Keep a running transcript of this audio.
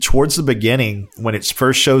towards the beginning, when it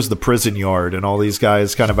first shows the prison yard and all these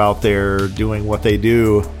guys kind of out there doing what they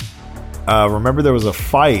do, remember there was a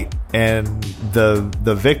fight, and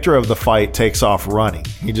the victor of the fight takes off running.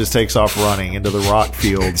 He just takes off running into the rock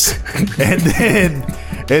fields. and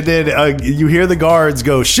then you hear the guards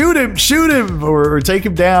go, shoot him, or take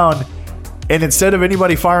him down. And instead of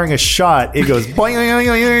anybody firing a shot, it goes boing, boing,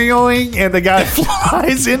 boing, boing, and the guy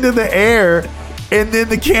flies into the air. And then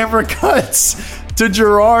the camera cuts to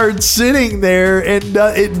Gerard sitting there, and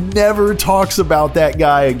it never talks about that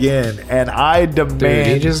guy again. And I demand... Dude,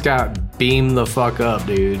 he just got beamed the fuck up,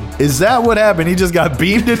 dude. Is that what happened? He just got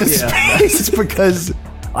beamed into space? Because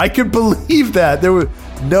I could believe that. There were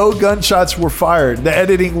no gunshots were fired. The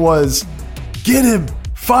editing was, get him!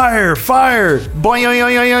 Fire! Boing, boing,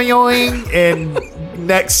 boing, boing, boing, and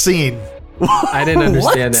next scene. I didn't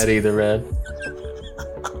understand that either, Red.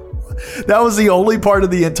 That was the only part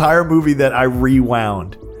of the entire movie that I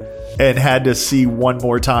rewound and had to see one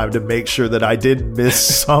more time to make sure that I didn't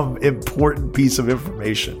miss some important piece of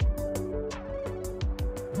information.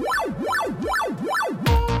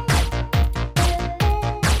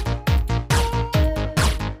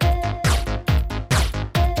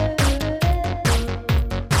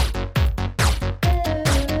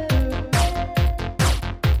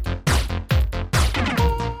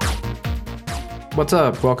 What's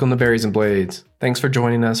up? Welcome to Berries and Blades. Thanks for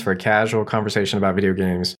joining us for a casual conversation about video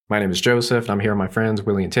games. My name is Joseph, and I'm here with my friends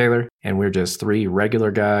Willie and Taylor, and we're just three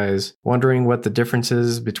regular guys wondering what the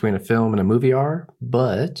differences between a film and a movie are,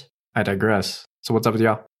 but I digress. So what's up with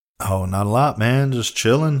y'all? Oh, not a lot, man. Just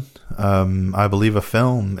chilling. I believe a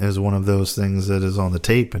film is one of those things that is on the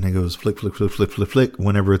tape, and it goes flick, flick, flick, flick, flick, flick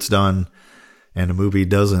whenever it's done, and a movie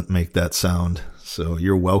doesn't make that sound. So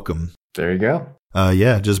you're welcome. There you go.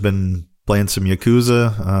 Yeah, just been playing some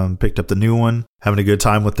Yakuza, picked up the new one, having a good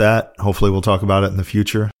time with that. Hopefully we'll talk about it in the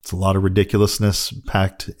future. It's a lot of ridiculousness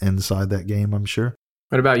packed inside that game, I'm sure.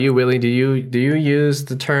 What about you, Willie? Do you use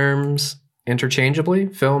the terms interchangeably,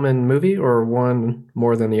 film and movie, or one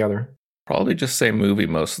more than the other? Probably just say movie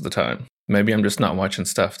most of the time. Maybe I'm just not watching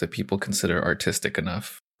stuff that people consider artistic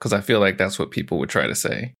enough, because I feel like that's what people would try to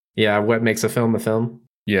say. Yeah, what makes a film a film?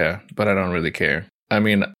 Yeah, but I don't really care. I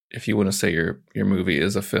mean, if you want to say your movie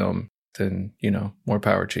is a film, then, you know, more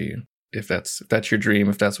power to you. If that's your dream,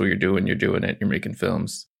 if that's what you're doing it, you're making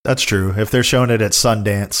films. That's true. If they're showing it at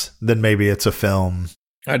Sundance, then maybe it's a film.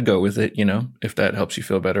 I'd go with it, you know, if that helps you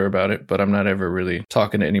feel better about it. But I'm not ever really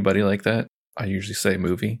talking to anybody like that. I usually say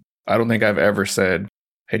movie. I don't think I've ever said,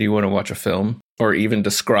 hey, do you want to watch a film? Or even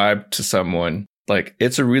describe to someone, like,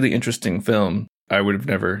 it's a really interesting film. I would have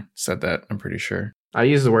never said that, I'm pretty sure. I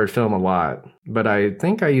use the word film a lot, but I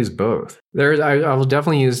think I use both. I will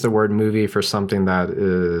definitely use the word movie for something that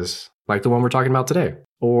is like the one we're talking about today.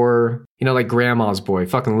 Or, you know, like Grandma's Boy.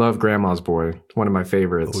 Fucking love Grandma's Boy. It's one of my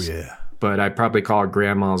favorites. Oh, yeah. But I'd probably call it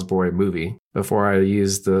Grandma's Boy movie before I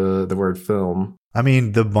use the word film. I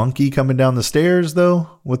mean, the monkey coming down the stairs,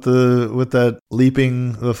 though, with that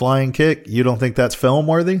the flying kick, you don't think that's film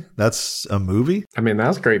worthy? That's a movie? I mean,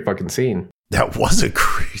 that's a great fucking scene. That was a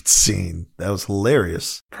great scene. That was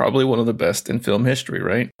hilarious. Probably one of the best in film history,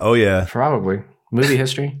 right? Oh, yeah. Probably. Movie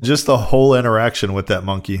history. Just the whole interaction with that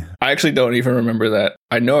monkey. I actually don't even remember that.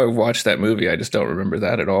 I know I watched that movie. I just don't remember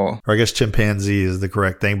that at all. Or I guess chimpanzee is the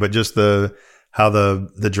correct thing, but just how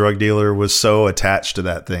the drug dealer was so attached to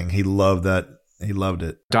that thing. He loved that. He loved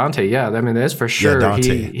it. Dante, yeah. I mean, that's for sure. Yeah,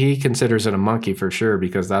 Dante. He considers it a monkey for sure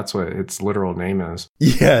because that's what its literal name is.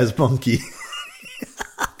 Yeah, it's monkey.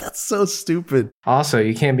 That's so stupid. Also,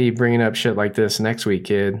 you can't be bringing up shit like this next week,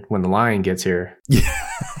 kid, when the lion gets here. Yeah.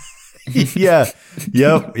 Yeah.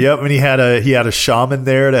 Yep. And he had a shaman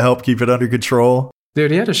there to help keep it under control.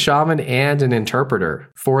 Dude, he had a shaman and an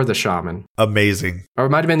interpreter for the shaman. Amazing. Or it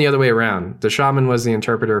might have been the other way around. The shaman was the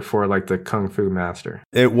interpreter for like the kung fu master.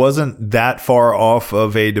 It wasn't that far off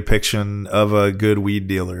of a depiction of a good weed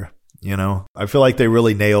dealer. You know, I feel like they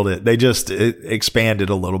really nailed it. They just expanded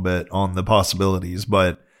a little bit on the possibilities,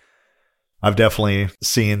 but I've definitely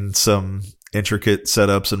seen some intricate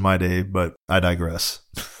setups in my day, but I digress.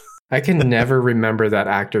 I can never remember that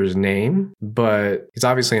actor's name, but he's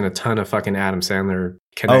obviously in a ton of fucking Adam Sandler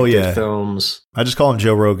connected films. I just call him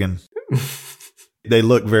Joe Rogan. They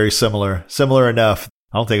look very similar enough.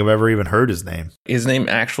 I don't think I've ever even heard his name. His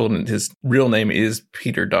real name is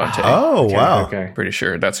Peter Dante. Oh, okay, wow. Okay. Pretty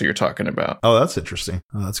sure that's what you're talking about. Oh, that's interesting.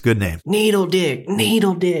 Oh, that's a good name. Needle dick.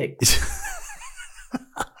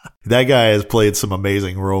 That guy has played some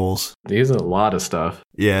amazing roles. He's in a lot of stuff.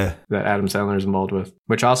 Yeah. That Adam Sandler is involved with.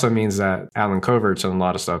 Which also means that Alan Covert's in a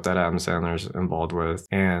lot of stuff that Adam Sandler's involved with.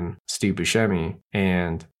 And Steve Buscemi.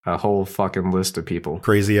 And a whole fucking list of people.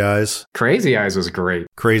 Crazy Eyes. Crazy Eyes was great.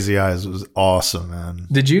 Crazy Eyes was awesome, man.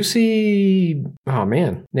 Did you see? Oh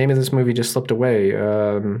man, name of this movie just slipped away.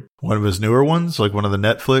 One of his newer ones, like one of the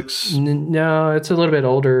Netflix. No, it's a little bit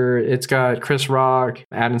older. It's got Chris Rock,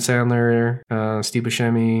 Adam Sandler, Steve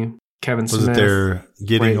Buscemi, Kevin Smith. Was it they're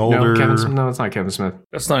getting older? No, it's not Kevin Smith.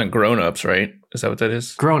 That's not Grown Ups, right? Is that what that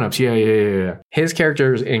is? Grown Ups, yeah. His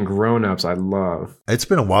characters in Grown Ups, I love. It's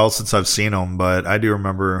been a while since I've seen them, but I do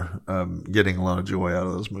remember getting a lot of joy out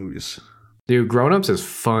of those movies. Dude, Grown Ups is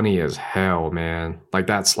funny as hell, man. Like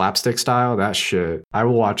that slapstick style, that shit. I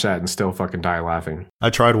will watch that and still fucking die laughing. I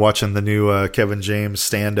tried watching the new Kevin James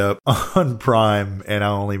stand-up on Prime, and I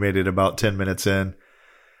only made it about 10 minutes in.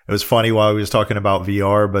 It was funny while he was talking about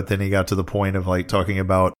VR, but then he got to the point of like talking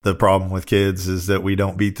about the problem with kids is that we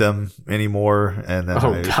don't beat them anymore. And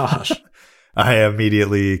then gosh. I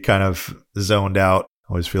immediately kind of zoned out.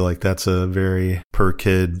 I always feel like that's a very per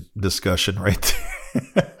kid discussion right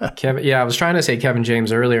there. I was trying to say Kevin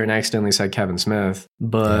James earlier and accidentally said Kevin Smith,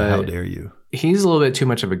 but how dare you? He's a little bit too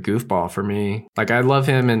much of a goofball for me. Like, I love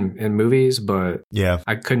him in movies, but yeah,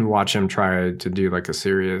 I couldn't watch him try to do like a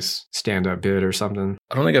serious stand-up bit or something.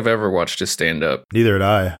 I don't think I've ever watched his stand-up. Neither had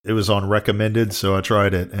I. It was on recommended, so I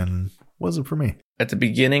tried it and wasn't for me. At the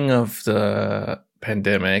beginning of the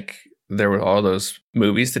pandemic, there were all those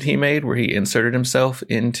movies that he made where he inserted himself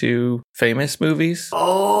into famous movies.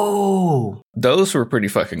 Oh, those were pretty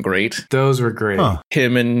fucking great. Those were great. Huh.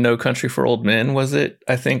 Him in No Country for Old Men, was it?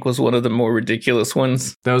 I think was one of the more ridiculous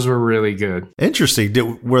ones. Those were really good.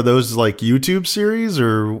 Interesting. Were those like YouTube series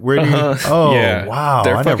or where do you? Oh, yeah. Wow.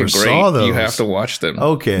 They're I fucking never great. Saw those. You have to watch them.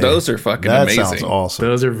 Okay. Those are fucking that amazing. Sounds awesome.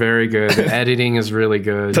 Those are very good. The editing is really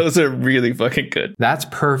good. Those are really fucking good. That's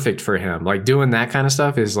perfect for him. Like doing that kind of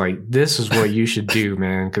stuff is like, this is what you should do,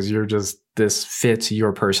 man. Because this fits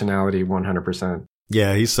your personality 100%.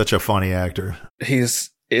 Yeah, he's such a funny actor.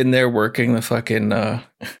 He's in there working the fucking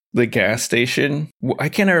the gas station. I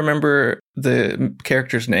can't remember the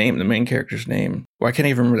character's name, the main character's name. Why can't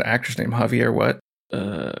I even remember the actor's name? Javier what?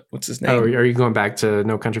 What's his name? Oh, are you going back to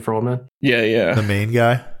No Country for Old Men? Yeah. The main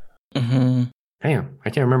guy? Mm-hmm. Damn, I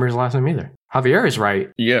can't remember his last name either. Javier is right.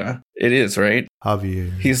 Yeah, it is, right?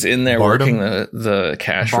 Javier. He's in there Bardem? working the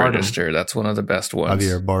cash register. That's one of the best ones.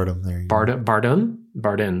 Javier Bardem. There you go.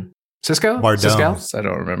 Bardem? Cisco? Bardem. Cisco? I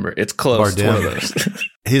don't remember. It's close. It's one of those.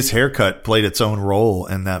 His haircut played its own role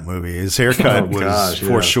in that movie. His haircut was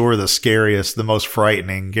for sure the scariest, the most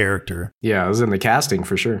frightening character. Yeah, it was in the casting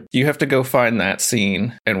for sure. You have to go find that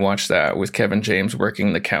scene and watch that with Kevin James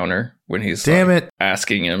working the counter when he's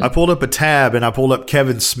asking him. I pulled up a tab and I pulled up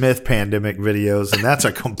Kevin Smith pandemic videos, and that's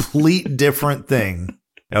a complete different thing.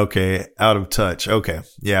 Okay, out of touch. Okay.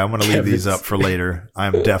 Yeah, I'm going to leave these up for later.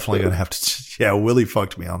 I'm definitely going to have to. Yeah, Willie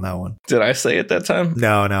fucked me on that one. Did I say it that time?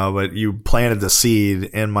 No, but you planted the seed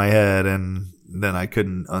in my head and then I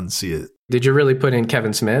couldn't unsee it. Did you really put in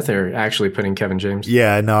Kevin Smith or actually put in Kevin James?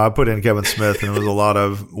 Yeah, no, I put in Kevin Smith and it was a lot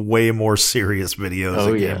of way more serious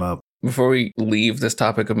videos that came up. Before we leave this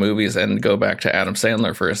topic of movies and go back to Adam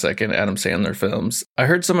Sandler for a second, Adam Sandler films, I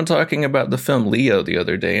heard someone talking about the film Leo the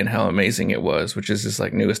other day and how amazing it was, which is his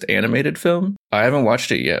like newest animated film. I haven't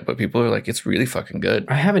watched it yet, but people are like, it's really fucking good.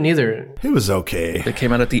 I haven't either. It was okay. It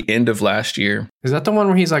came out at the end of last year. Is that the one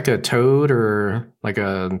where he's like a toad or like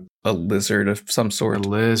a lizard of some sort? A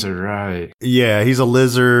lizard, right. Yeah, he's a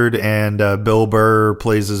lizard, and Bill Burr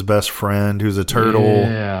plays his best friend, who's a turtle.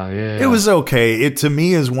 Yeah. It was okay. It, to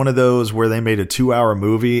me, is one of those where they made a 2-hour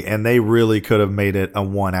movie, and they really could have made it a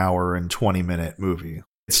 1 hour and 20-minute movie.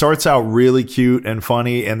 It starts out really cute and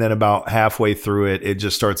funny, and then about halfway through it, it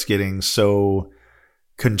just starts getting so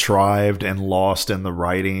contrived and lost in the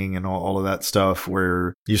writing and all of that stuff,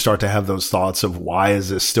 where you start to have those thoughts of, why is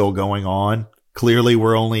this still going on? Clearly,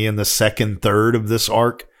 we're only in the second third of this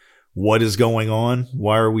arc. What is going on?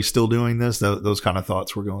 Why are we still doing this? Those kind of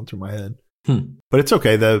thoughts were going through my head. But it's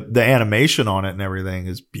okay. The animation on it and everything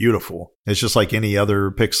is beautiful. It's just like any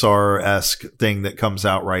other Pixar-esque thing that comes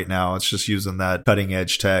out right now. It's just using that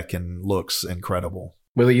cutting-edge tech and looks incredible.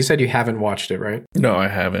 Willie, you said you haven't watched it, right? No, I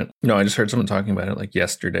haven't. No, I just heard someone talking about it like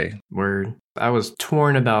yesterday. Word. I was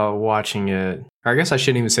torn about watching it. I guess I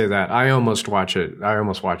shouldn't even say that. I almost watched it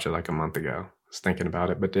like a month ago. I was thinking about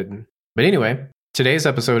it, but didn't. But anyway, today's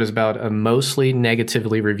episode is about a mostly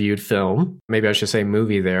negatively reviewed film. Maybe I should say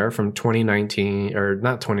movie there, from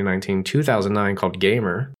 2009 called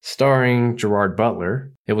Gamer, starring Gerard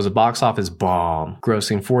Butler. It was a box office bomb,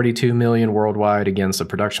 grossing $42 million worldwide against a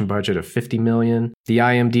production budget of $50 million. The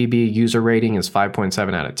IMDb user rating is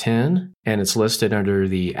 5.7 out of 10, and it's listed under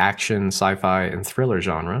the action, sci-fi, and thriller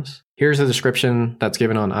genres. Here's a description that's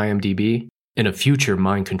given on IMDb. In a future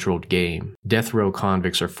mind-controlled game, death row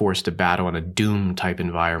convicts are forced to battle in a Doom-type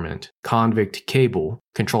environment. Convict Cable,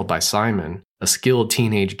 controlled by Simon, a skilled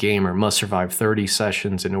teenage gamer, must survive 30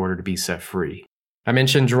 sessions in order to be set free. I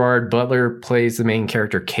mentioned Gerard Butler plays the main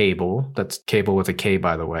character Cable. That's Cable with a K,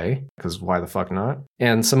 by the way, because why the fuck not?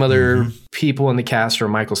 And some other people in the cast are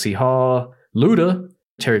Michael C. Hall, Luda,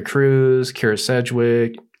 Terry Crews, Kira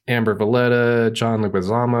Sedgwick, Amber Valletta, John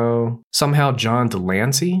Leguizamo, somehow John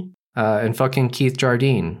Delancey, and fucking Keith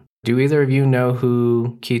Jardine. Do either of you know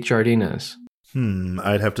who Keith Jardine is?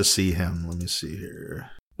 I'd have to see him. Let me see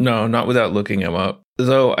here. No, not without looking him up.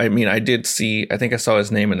 Though, I mean, I think I saw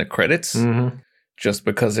his name in the credits. Just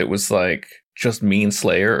because it was like just Mean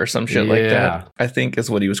Slayer or some shit like that, I think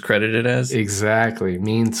is what he was credited as. Exactly.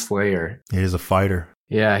 Mean Slayer. He's a fighter.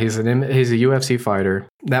 Yeah, he's a UFC fighter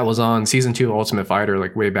that was on season 2 of Ultimate Fighter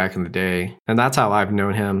like way back in the day. And that's how I've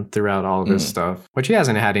known him throughout all of his stuff, which he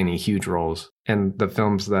hasn't had any huge roles in the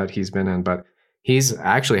films that he's been in, but he's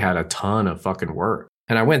actually had a ton of fucking work.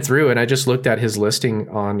 And I went through and I just looked at his listing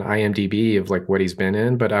on IMDb of like what he's been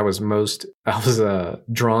in, but I was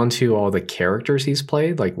drawn to all the characters he's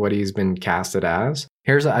played, like what he's been casted as.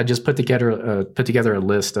 I just put together a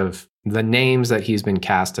list of the names that he's been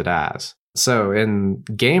casted as. So in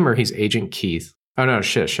Gamer, he's Agent Keith. Oh no,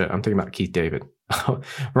 shit. I'm thinking about Keith David.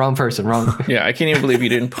 Wrong person, wrong. Yeah, I can't even believe you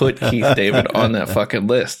didn't put Keith David on that fucking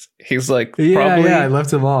list. He's like probably I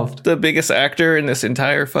left him off. The biggest actor in this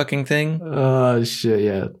entire fucking thing. Oh shit,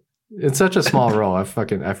 yeah. It's such a small role. I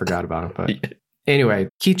forgot about him. But anyway,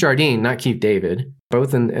 Keith Jardine, not Keith David,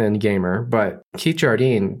 both in Gamer, but Keith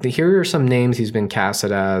Jardine. Here are some names he's been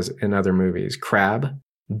casted as in other movies: Crab,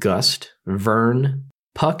 Gust, Vern,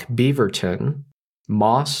 Puck Beaverton,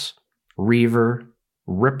 Moss, Reaver,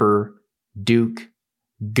 Ripper, Duke,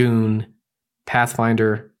 Goon,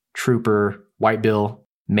 Pathfinder, Trooper, White Bill,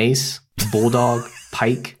 Mace, Bulldog,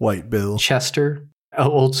 Pike, White Bill, Chester,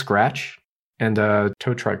 Old Scratch, and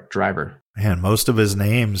tow truck driver. Man, most of his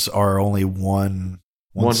names are only one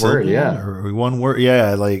word, yeah. Or one word,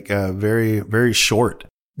 yeah, like very, very short.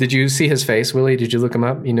 Did you see his face, Willie? Did you look him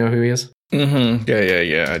up? You know who he is?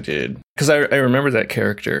 Yeah, I did. Because I remember that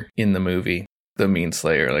character in the movie, the Mean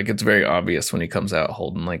Slayer. Like, it's very obvious when he comes out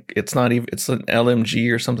holding, like, it's an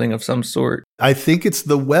LMG or something of some sort. I think it's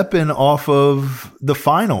the weapon off of the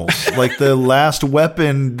finals, like the last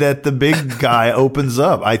weapon that the big guy opens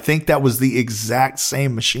up. I think that was the exact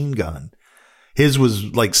same machine gun. His was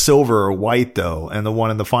like silver or white though, and the one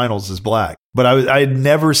in the finals is black. But I had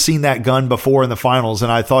never seen that gun before in the finals,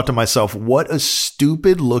 and I thought to myself, what a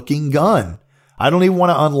stupid looking gun. I don't even want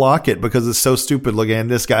to unlock it because it's so stupid looking. And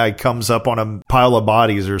this guy comes up on a pile of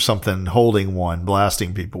bodies or something, holding one,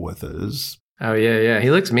 blasting people with it. Oh, yeah.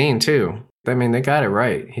 He looks mean, too. I mean, they got it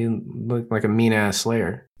right. He looked like a mean-ass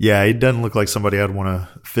Slayer. Yeah, he doesn't look like somebody I'd want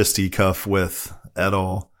to fisticuff with at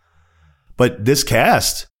all. But this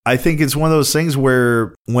cast, I think it's one of those things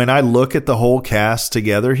where when I look at the whole cast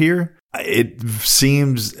together here, it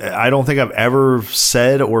seems, I don't think I've ever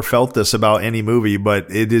said or felt this about any movie,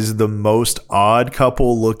 but it is the most odd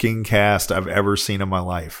couple looking cast I've ever seen in my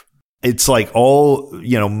life. It's like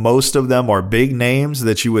most of them are big names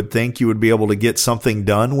that you would think you would be able to get something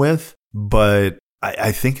done with. But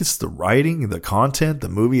I think it's the writing, the content, the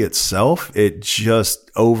movie itself. It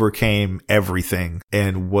just overcame everything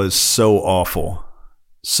and was so awful.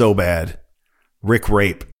 So bad. Rick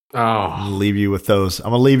Rape. Oh, I'll leave you with those.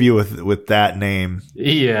 I'm gonna leave you with that name.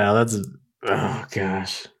 Yeah, that's. Oh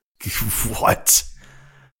gosh. What?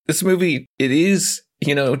 This movie, it is.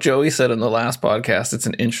 Joey said in the last podcast, it's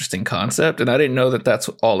an interesting concept, and I didn't know that that's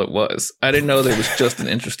all it was. I didn't know that it was just an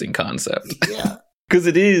interesting concept. Yeah. Because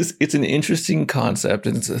it's an interesting concept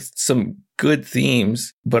and it's some good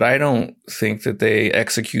themes, but I don't think that they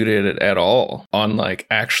executed it at all on like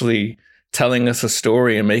actually telling us a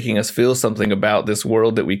story and making us feel something about this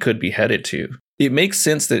world that we could be headed to. It makes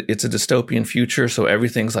sense that it's a dystopian future, so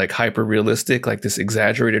everything's like hyper realistic, like this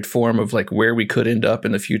exaggerated form of like where we could end up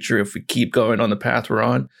in the future if we keep going on the path we're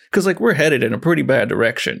on. Because like we're headed in a pretty bad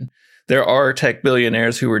direction. There are tech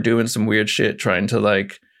billionaires who are doing some weird shit trying to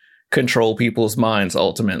like control people's minds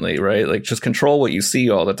ultimately, right? Like just control what you see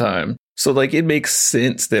all the time. So like it makes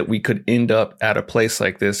sense that we could end up at a place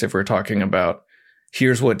like this if we're talking about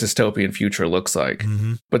here's what dystopian future looks like.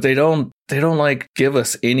 Mm-hmm. But they don't like give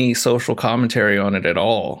us any social commentary on it at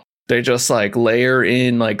all. They just like layer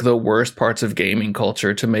in like the worst parts of gaming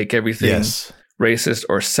culture to make everything racist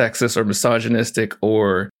or sexist or misogynistic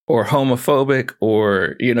or homophobic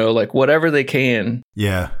or, like whatever they can.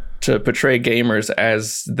 Yeah. to portray gamers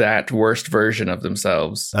as that worst version of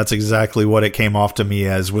themselves. That's exactly what it came off to me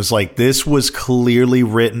as, was like, this was clearly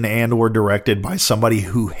written and or directed by somebody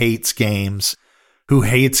who hates games, who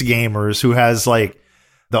hates gamers, who has like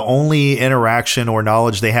the only interaction or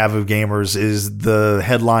knowledge they have of gamers is the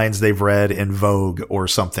headlines they've read in Vogue or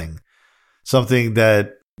something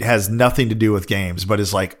that has nothing to do with games, but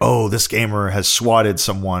is like, oh, this gamer has swatted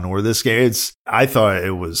someone, or this game. I thought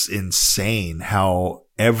it was insane how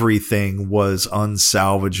everything was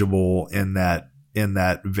unsalvageable in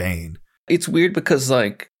that vein. It's weird because,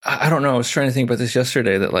 like, I don't know, I was trying to think about this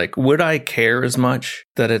yesterday, that like, would I care as much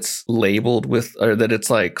that it's labeled with, or that it's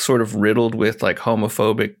like sort of riddled with like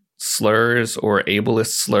homophobic slurs or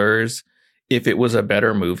ableist slurs if it was a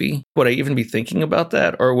better movie? Would I even be thinking about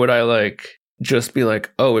that? Or would I like just be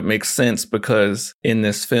like, oh, it makes sense because in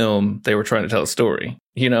this film they were trying to tell a story,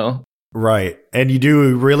 you know? Right. And you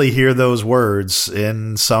do really hear those words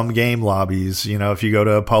in some game lobbies. You know, if you go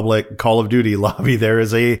to a public Call of Duty lobby, there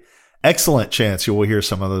is a excellent chance you will hear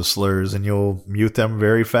some of those slurs and you'll mute them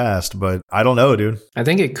very fast. But I don't know, dude. I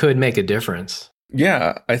think it could make a difference.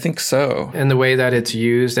 Yeah, I think so. And the way that it's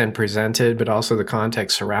used and presented, but also the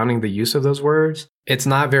context surrounding the use of those words. It's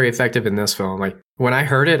not very effective in this film. Like, when I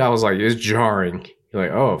heard it, I was like, it's jarring. You're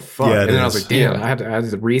like, oh, fuck. Yeah, and then is. I was like, damn, I had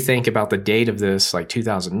to rethink about the date of this, like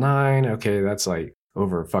 2009. Okay, that's like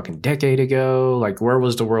over a fucking decade ago. Like, where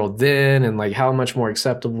was the world then? And like, how much more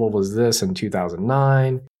acceptable was this in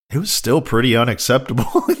 2009? It was still pretty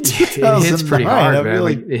unacceptable in 2009. It hits pretty hard, man.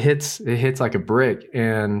 Really... Like, it hits like a brick.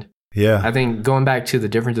 And yeah, I think going back to the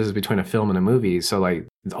differences between a film and a movie. So like,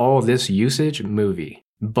 all of this usage, movie.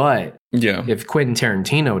 But yeah, if Quentin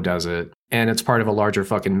Tarantino does it and it's part of a larger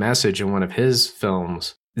fucking message in one of his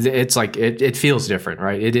films, it's like it feels different,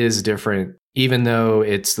 right? It is different, even though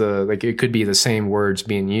it's it could be the same words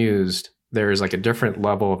being used. There's like a different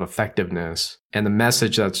level of effectiveness, and the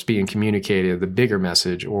message that's being communicated, the bigger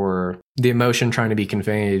message or the emotion trying to be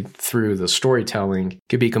conveyed through the storytelling,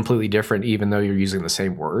 could be completely different, even though you're using the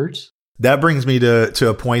same words. That brings me to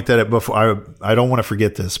a point that I don't want to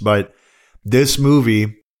forget this, but this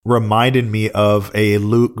movie reminded me of a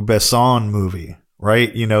Luc Besson movie,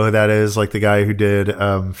 right? You know who that is? Like the guy who did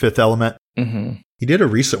Fifth Element. Mm-hmm. He did a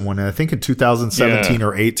recent one, I think in 2017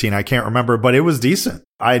 or 18. I can't remember, but it was decent.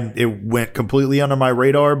 It went completely under my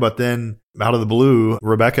radar, but then out of the blue,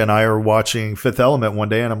 Rebecca and I are watching Fifth Element one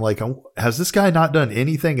day, and I'm like, oh, has this guy not done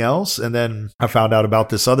anything else? And then I found out about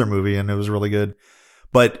this other movie, and it was really good.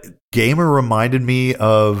 But Gamer reminded me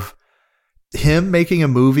of him making a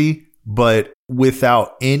movie, but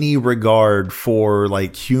without any regard for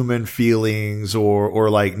like human feelings or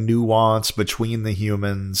like nuance between the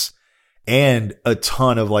humans, and a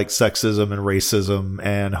ton of like sexism and racism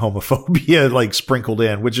and homophobia like sprinkled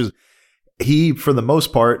in, which is, he, for the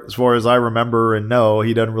most part, as far as I remember and know,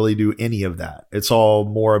 he doesn't really do any of that. It's all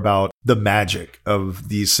more about the magic of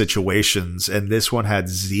these situations. And this one had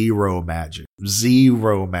zero magic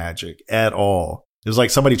at all. It was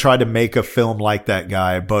like somebody tried to make a film like that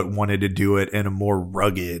guy, but wanted to do it in a more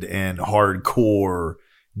rugged and hardcore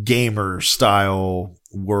gamer style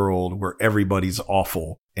world where everybody's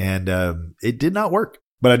awful. And it did not work.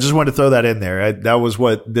 But I just wanted to throw that in there. That was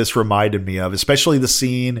what this reminded me of, especially the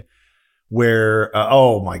scene where,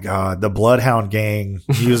 oh my God, the Bloodhound Gang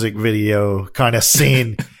music video kind of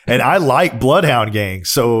scene. And I like Bloodhound Gang.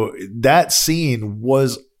 So that scene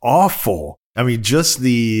was awful. I mean,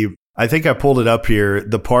 I think I pulled it up here.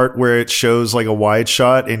 The part where it shows like a wide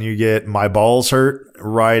shot and you get My Balls Hurt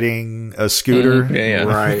riding a scooter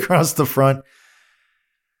right across the front.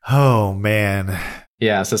 Oh, man.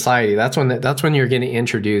 Yeah, Society. That's when you're getting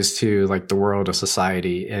introduced to like the world of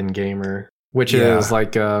Society in Gamer, which is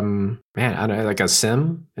like I don't know, like a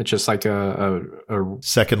sim. It's just like a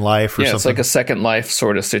Second Life or something. It's like a Second Life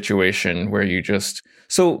sort of situation where you just.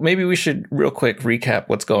 So maybe we should real quick recap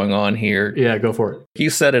what's going on here. Yeah, go for it. You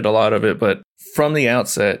said it, a lot of it, but from the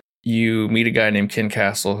outset, you meet a guy named Ken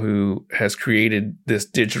Castle who has created this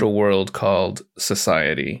digital world called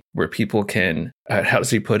Society, where people can, how does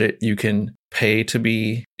he put it? You can pay to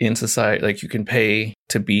be in society, like you can pay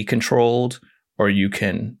to be controlled, or you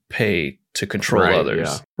can pay to control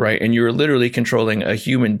others, right? And you're literally controlling a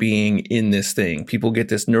human being in this thing. People get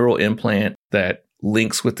this neural implant that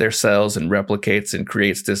links with their cells and replicates and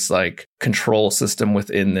creates this like control system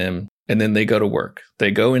within them. And then they go to work.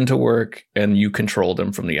 They go into work and you control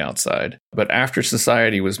them from the outside. But after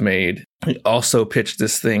Society was made, he also pitched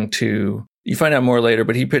this thing to, you find out more later,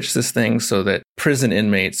 but he pitched this thing so that prison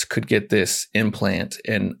inmates could get this implant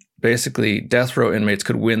and basically death row inmates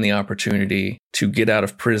could win the opportunity to get out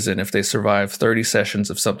of prison if they survive 30 sessions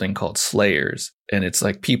of something called Slayers. And it's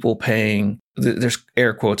like people paying, there's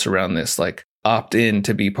air quotes around this, like opt in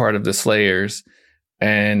to be part of the Slayers,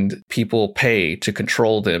 and people pay to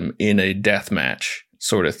control them in a death match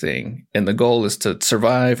sort of thing. And the goal is to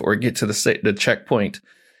survive or get to the checkpoint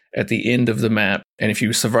at the end of the map. And if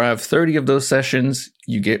you survive 30 of those sessions,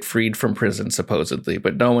 you get freed from prison, supposedly.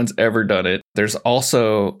 But no one's ever done it. There's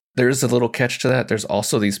a little catch to that. There's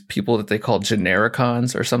also these people that they call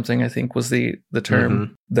genericons or something, I think was the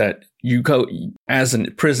term, that you go as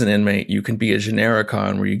a prison inmate, you can be a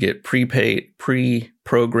genericon where you get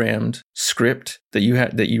pre-programmed script that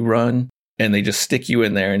you run, and they just stick you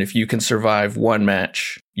in there. And if you can survive one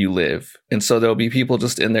match, you live. And so there'll be people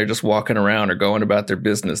just in there just walking around or going about their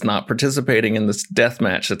business, not participating in this death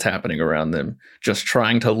match that's happening around them, just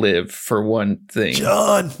trying to live for one thing,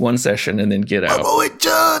 John, one session, and then get out. my boy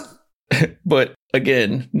John. But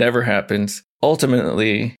again, never happens.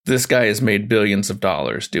 Ultimately, this guy has made billions of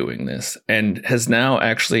dollars doing this and has now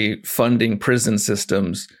actually funding prison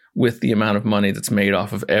systems with the amount of money that's made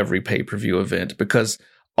off of every pay-per-view event, because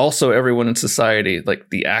also everyone in society, like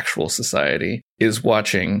the actual society, is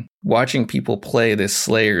watching people play this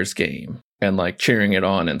Slayers game and like cheering it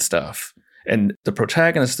on and stuff. And the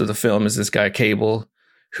protagonist of the film is this guy Cable,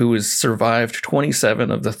 who has survived 27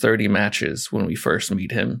 of the 30 matches when we first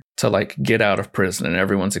meet him to like get out of prison, and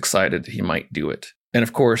everyone's excited that he might do it. And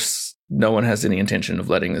of course, no one has any intention of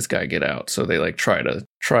letting this guy get out, so they like try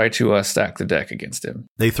to stack the deck against him.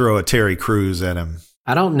 They throw a Terry Crews at him.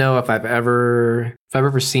 I don't know if I've ever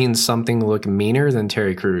seen something look meaner than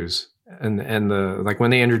Terry Crews. And the like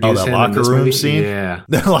when they introduce him locker in this room movie, scene, yeah,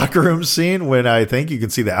 the locker room scene when I think you can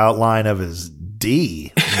see the outline of his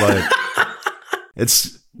D, but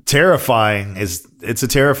it's terrifying. It's a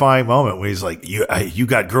terrifying moment when he's like, "You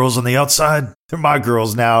got girls on the outside? They're my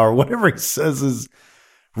girls now," or whatever he says is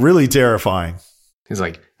really terrifying. He's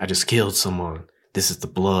like, "I just killed someone. This is the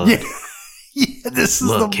blood." Yeah, this is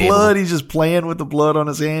Look, the Cable. blood. He's just playing with the blood on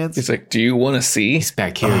his hands. He's like, "Do you want to see?" He's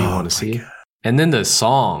back here. You want to see? And then the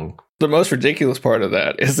song. The most ridiculous part of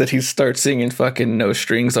that is that he starts singing fucking "No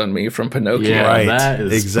Strings on Me" from Pinocchio. Yeah, Right, that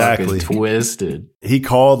is exactly. fucking twisted. He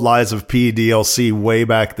called Lies of P DLC way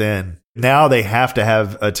back then. Now they have to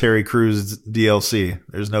have a Terry Crews DLC.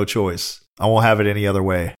 There's no choice. I won't have it any other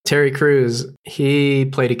way. Terry Crews, he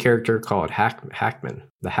played a character called Hackman,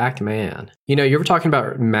 the Hack Man. You know, you were talking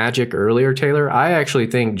about magic earlier, Taylor. I actually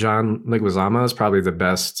think John Leguizamo is probably the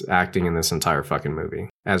best acting in this entire fucking movie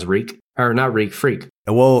as Reek. Or not Reek, Freak.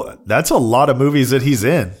 Well, that's a lot of movies that he's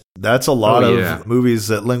in. That's a lot yeah. of movies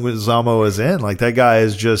that Leguizamo is in. Like, that guy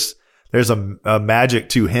is just, there's a magic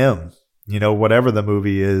to him. You know, whatever the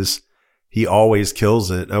movie is, he always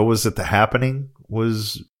kills it. Oh, was it The Happening?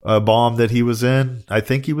 Was a bomb that he was in? I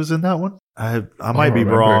think he was in that one. I might be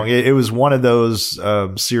wrong. It was one of those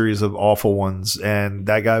series of awful ones, and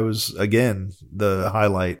that guy was, again, the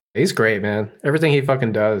highlight. He's great, man. Everything he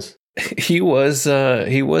fucking does. He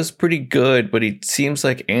was pretty good, but he seems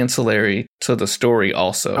like ancillary to the story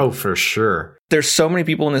also. Oh, for sure. There's so many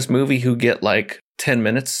people in this movie who get like 10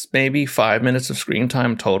 minutes, maybe 5 minutes of screen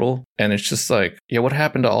time total. And it's just like, yeah, what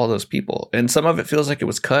happened to all those people? And some of it feels like it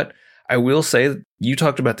was cut. I will say, you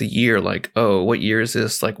talked about the year, like, oh, what year is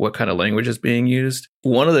this? Like, what kind of language is being used?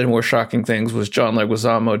 One of the more shocking things was John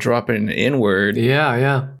Leguizamo dropping an N-word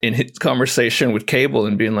in his conversation with Cable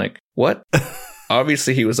and being like, what?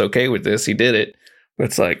 Obviously, he was okay with this. He did it. But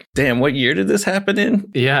it's like, damn, what year did this happen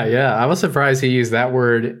in? Yeah. I was surprised he used that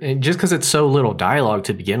word just because it's so little dialogue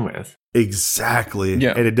to begin with. Exactly.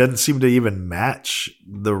 Yeah. And it doesn't seem to even match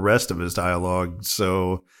the rest of his dialogue.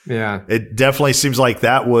 So yeah, it definitely seems like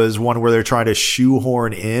that was one where they're trying to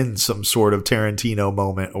shoehorn in some sort of Tarantino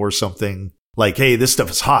moment or something. Like, hey, this stuff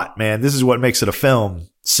is hot, man. This is what makes it a film.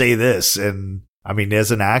 Say this. And I mean,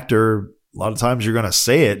 as an actor, a lot of times you're going to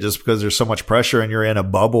say it just because there's so much pressure and you're in a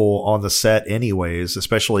bubble on the set anyways,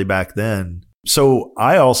 especially back then. So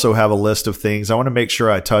I also have a list of things. I want to make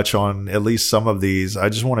sure I touch on at least some of these. I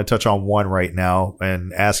just want to touch on one right now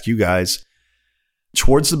and ask you guys.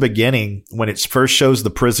 Towards the beginning, when it first shows the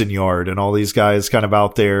prison yard and all these guys kind of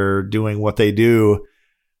out there doing what they do,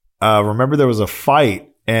 remember there was a fight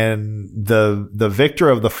and the victor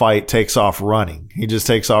of the fight takes off running. He just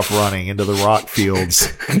takes off running into the rock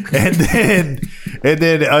fields. and then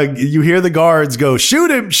you hear the guards go,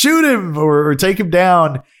 shoot him, or take him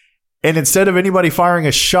down. And instead of anybody firing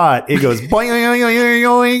a shot, it goes boing, boing, boing,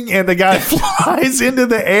 boing, and the guy flies into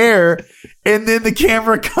the air. And then the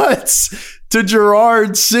camera cuts to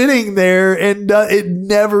Gerard sitting there, and it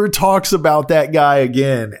never talks about that guy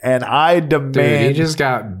again. And I demand... Dude, he just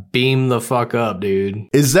got beamed the fuck up, dude.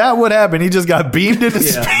 Is that what happened? He just got beamed into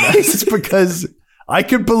space? Because I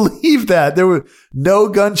could believe that. There were no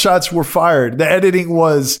gunshots were fired. The editing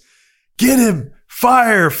was, get him,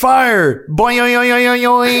 fire, boing, yoing, yoing,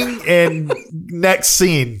 yoing, and next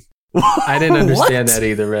scene. I didn't understand that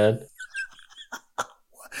either, man.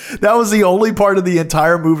 That was the only part of the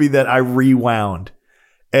entire movie that I rewound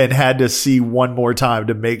and had to see one more time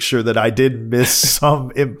to make sure that I didn't miss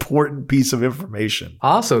some important piece of information.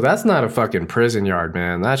 Also, that's not a fucking prison yard,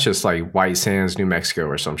 man. That's just like White Sands, New Mexico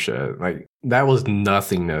or some shit. Like, that was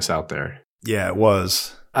nothingness out there. Yeah, it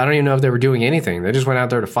was. I don't even know if they were doing anything. They just went out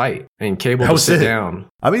there to fight and Cable to sit down.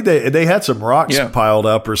 I mean, they had some rocks piled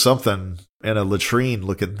up or something in a latrine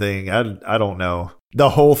looking thing. I don't know. The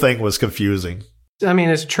whole thing was confusing. I mean,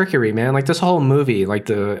 it's trickery, man. Like this whole movie, like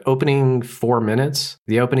the opening 4 minutes,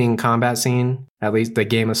 the opening combat scene, at least the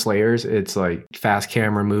Game of Slayers, it's like fast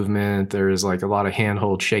camera movement. There's like a lot of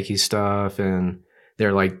handhold shaky stuff, and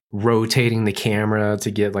they're like rotating the camera to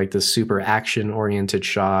get like this super action oriented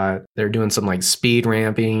shot. They're doing some like speed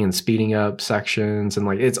ramping and speeding up sections. And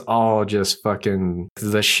like, it's all just fucking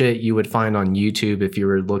the shit you would find on YouTube if you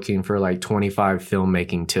were looking for like 25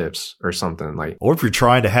 filmmaking tips or something like. Or if you're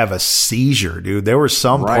trying to have a seizure, dude, there were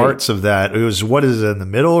some parts of that. It was, what is it, in the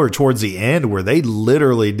middle or towards the end where they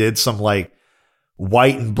literally did some like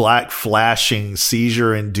white and black flashing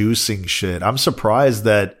seizure inducing shit. I'm surprised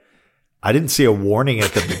that I didn't see a warning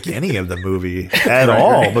at the beginning of the movie at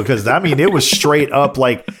all, because I mean, it was straight up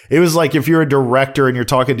like, it was like if you're a director and you're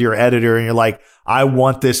talking to your editor and you're like, I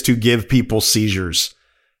want this to give people seizures,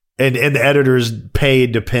 and the editor's pay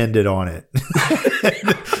depended on it.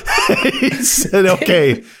 He said,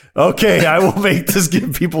 okay, I will make this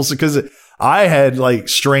give people, because I had like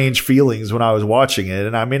strange feelings when I was watching it.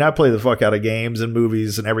 And I mean, I play the fuck out of games and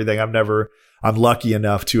movies and everything. I'm lucky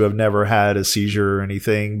enough to have never had a seizure or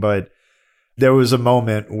anything, but there was a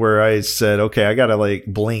moment where I said, okay, I got to like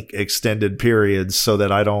blink extended periods so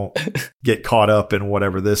that I don't get caught up in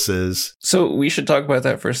whatever this is. So we should talk about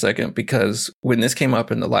that for a second, because when this came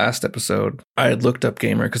up in the last episode, I had looked up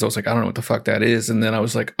Gamer because I was like, I don't know what the fuck that is. And then I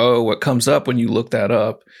was like, oh, what comes up when you look that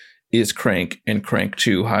up is Crank and Crank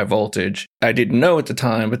 2 High Voltage. I didn't know at the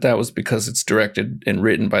time, but that was because it's directed and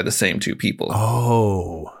written by the same two people.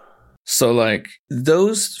 Oh. So, like,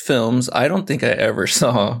 those films, I don't think I ever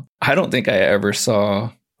saw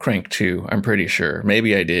Crank 2, I'm pretty sure.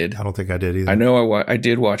 Maybe I did. I don't think I did either. I know I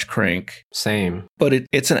did watch Crank. Same. But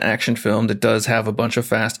it's an action film that does have a bunch of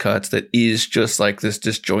fast cuts that is just like this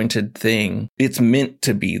disjointed thing. It's meant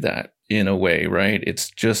to be that in a way, right? It's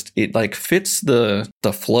just, it like fits the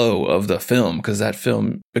flow of the film, because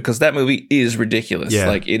that movie is ridiculous. Yeah.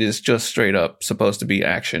 Like, it is just straight up supposed to be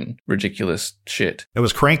action, ridiculous shit. It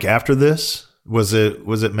was Crank after this? Was it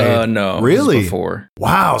made? No. Really? It was before.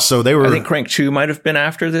 Wow. So I think Crank 2 might have been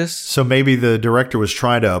after this. So maybe the director was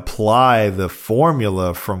trying to apply the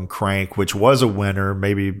formula from Crank, which was a winner,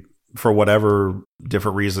 maybe for whatever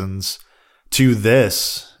different reasons, to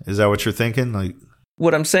this. Is that what you're thinking? Like,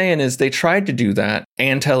 what I'm saying is they tried to do that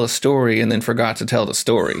and tell a story and then forgot to tell the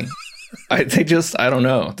story. I don't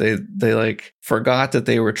know. They like forgot that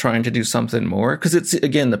they were trying to do something more, because it's,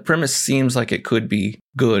 again, the premise seems like it could be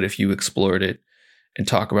good if you explored it and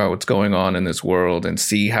talk about what's going on in this world and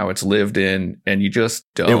see how it's lived in, and you just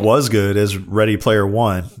don't. It was good as Ready Player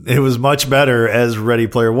One. It was much better as Ready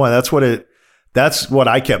Player One. That's what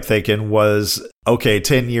I kept thinking was, okay,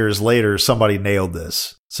 10 years later, somebody nailed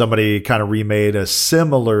this. Somebody kind of remade a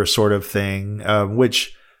similar sort of thing,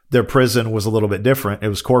 which their prison was a little bit different. It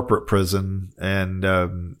was corporate prison, and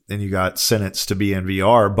you got sentenced to be in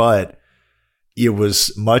VR, but it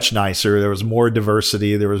was much nicer. There was more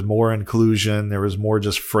diversity. There was more inclusion. There was more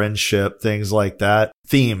just friendship, things like that,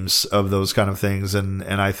 themes of those kind of things. And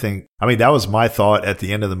I think, I mean, that was my thought at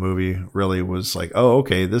the end of the movie, really, was like, oh,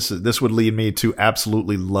 okay, this would lead me to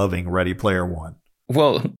absolutely loving Ready Player One.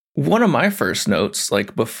 Well, one of my first notes,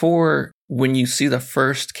 like before, when you see the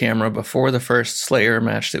first camera, before the first Slayer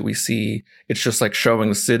match that we see, it's just like showing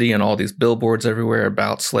the city and all these billboards everywhere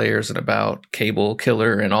about Slayers and about Cable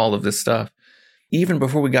Killer and all of this stuff. Even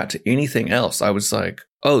before we got to anything else, I was like,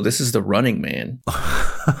 oh, this is the Running Man.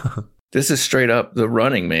 This is straight up the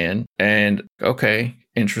Running Man. And okay,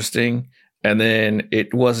 interesting. And then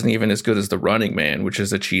it wasn't even as good as the Running Man, which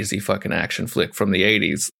is a cheesy fucking action flick from the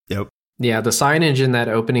 80s. Yep. Yeah, the signage in that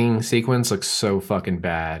opening sequence looks so fucking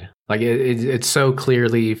bad. Like, it's so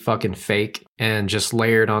clearly fucking fake and just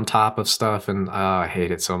layered on top of stuff, and I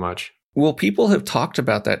hate it so much. Well, people have talked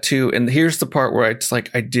about that too. And here's the part where it's like,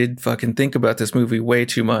 I did fucking think about this movie way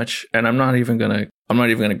too much. And I'm not even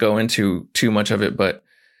gonna go into too much of it, but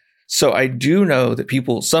so I do know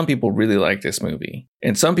that some people really like this movie.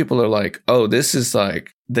 And some people are like, oh, this is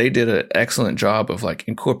like, they did an excellent job of like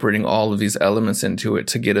incorporating all of these elements into it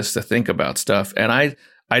to get us to think about stuff. And I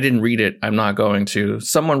didn't read it. I'm not going to.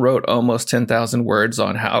 Someone wrote almost 10,000 words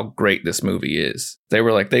on how great this movie is. They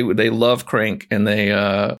were like, they love Crank, and they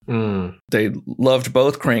loved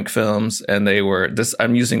both Crank films, and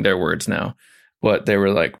I'm using their words now. But they were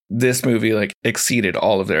like, this movie like exceeded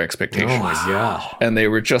all of their expectations. Oh my God. And they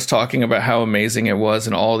were just talking about how amazing it was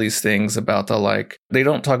and all these things about they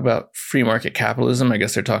don't talk about free market capitalism. I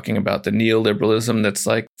guess they're talking about the neoliberalism that's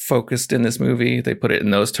like focused in this movie. They put it in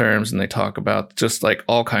those terms, and they talk about just like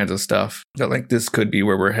all kinds of stuff that like this could be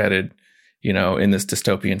where we're headed, in this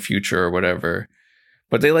dystopian future or whatever.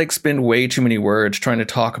 But they like spend way too many words trying to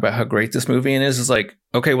talk about how great this movie is. It's like,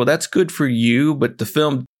 okay, well, that's good for you, but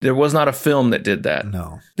there was not a film that did that.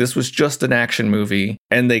 No. This was just an action movie,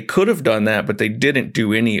 and they could have done that, but they didn't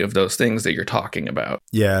do any of those things that you're talking about.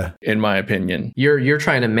 Yeah. In my opinion. You're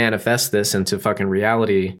trying to manifest this into fucking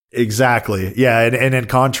reality. Exactly. Yeah. And in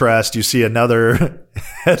contrast, you see another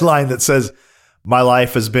headline that says, "My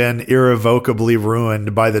life has been irrevocably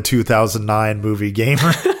ruined by the 2009 movie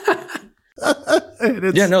Gamer."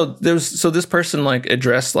 This person like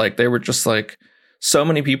addressed like they were just like, so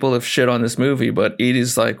many people have shit on this movie, but it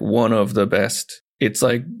is like one of the best. It's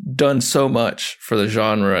like done so much for the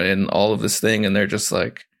genre and all of this thing, and they're just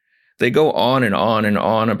like, they go on and on and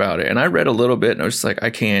on about it. And I read a little bit and I was just like, I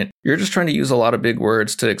can't. You're just trying to use a lot of big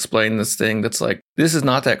words to explain this thing that's like, this is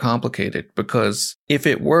not that complicated, because if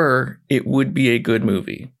it were, it would be a good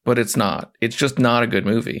movie, but it's not. It's just not a good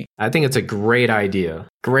movie. I think it's a great idea.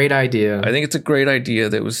 Great idea. I think it's a great idea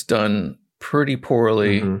that was done pretty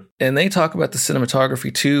poorly. Mm-hmm. And they talk about the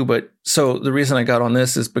cinematography too. But so the reason I got on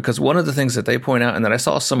this is because one of the things that they point out and that I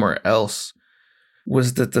saw somewhere else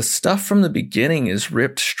was that the stuff from the beginning is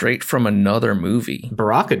ripped straight from another movie.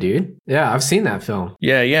 Baraka, dude. Yeah, I've seen that film.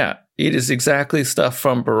 Yeah. It is exactly stuff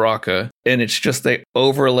from Baraka. And it's just they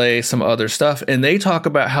overlay some other stuff. And they talk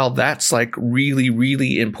about how that's like really,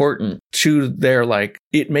 really important to their like,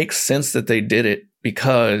 it makes sense that they did it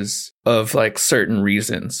because of like certain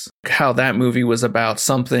reasons. How that movie was about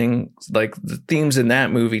something, like the themes in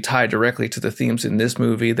that movie tie directly to the themes in this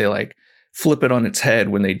movie. They like flip it on its head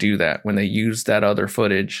when they do that, when they use that other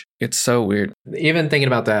footage. It's so weird. Even thinking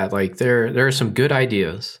about that, like there are some good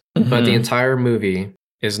ideas, but the entire movie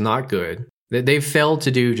is not good. They've failed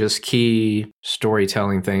to do just key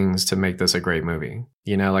storytelling things to make this a great movie.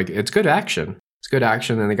 You know, like it's good action. It's good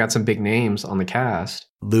action, and they got some big names on the cast.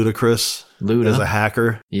 Ludacris is a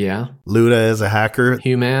hacker. Yeah. Luda is a hacker.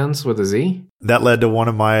 Humans with a Z. That led to one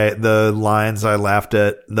of the lines I laughed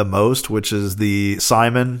at the most, which is the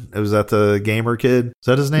Simon. It was that the gamer kid. Is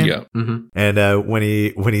that his name? Yeah. Mm-hmm. And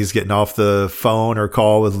when he's getting off the phone or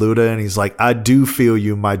call with Luda, and he's like, "I do feel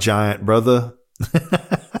you, my giant brother."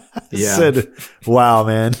 Yeah. Said, wow,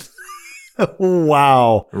 man.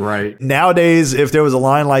 Wow. Right. Nowadays, if there was a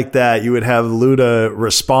line like that, you would have Luda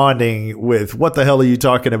responding with, "What the hell are you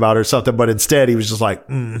talking about?" or something. But instead, he was just like,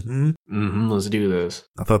 let's do this.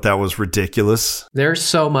 I thought that was ridiculous. There's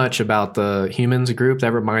so much about the Humans group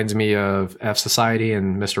that reminds me of F Society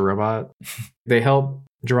and Mr. Robot. They help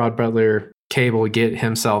Gerard Butler Cable get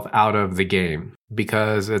himself out of the game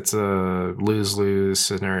because it's a lose-lose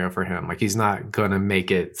scenario for him. Like he's not going to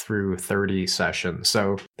make it through 30 sessions.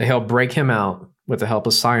 So they help break him out with the help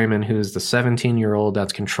of Simon, who's the 17-year-old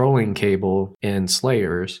that's controlling Cable in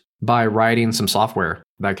Slayers, by writing some software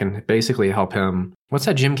that can basically help him. What's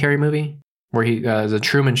that Jim Carrey movie where he the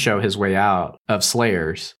Truman Show his way out of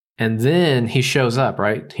Slayers? And then he shows up,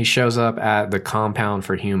 right? He shows up at the compound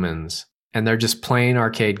for humans. And they're just playing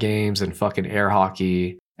arcade games and fucking air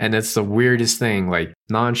hockey. And it's the weirdest thing, like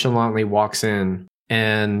nonchalantly walks in.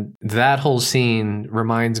 And that whole scene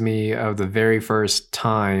reminds me of the very first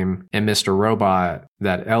time in Mr. Robot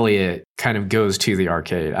that Elliot kind of goes to the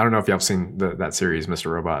arcade. I don't know if y'all have seen that series, Mr.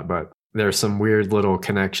 Robot, but there's some weird little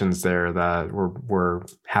connections there that were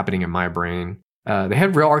happening in my brain. They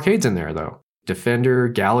had real arcades in there, though. Defender,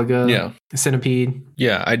 Galaga, Centipede.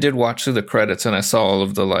 Yeah, I did watch through the credits and I saw all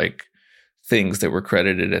of the like things that were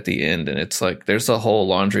credited at the end, and it's like there's a whole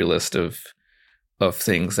laundry list of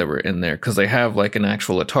things that were in there, because they have like an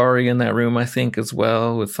actual Atari in that room, I think, as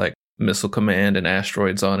well, with like Missile Command and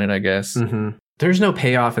asteroids on it, I guess. Mm-hmm. There's no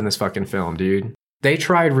payoff in this fucking film, dude. They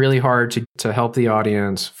tried really hard to help the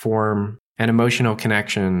audience form an emotional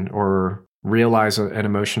connection or realize an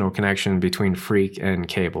emotional connection between Freak and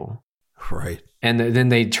Cable. Right. And then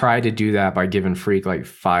they tried to do that by giving Freak like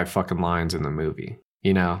 5 fucking lines in the movie,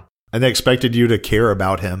 you know? And they expected you to care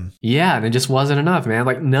about him. Yeah, and it just wasn't enough, man.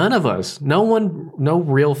 Like none of us, no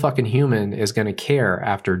real fucking human is going to care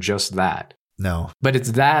after just that. No. But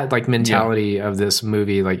it's that like mentality of this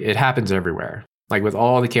movie, like it happens everywhere. Like with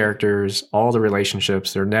all the characters, all the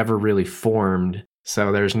relationships, they're never really formed.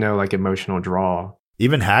 So there's no like emotional draw.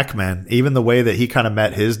 Even Hackman, even the way that he kind of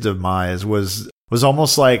met his demise was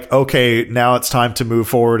almost like, okay, now it's time to move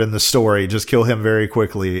forward in the story. Just kill him very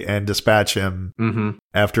quickly and dispatch him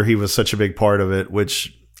after he was such a big part of it,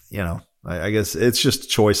 which, you know, I guess it's just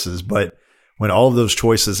choices. But when all of those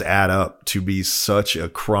choices add up to be such a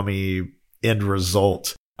crummy end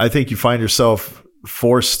result, I think you find yourself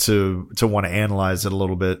forced to want to analyze it a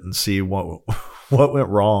little bit and see what went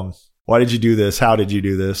wrong. Why did you do this? How did you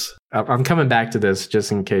do this? I'm coming back to this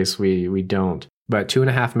just in case we don't. But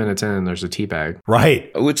 2.5 minutes in, there's a teabag.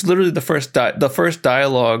 Right. Which literally the first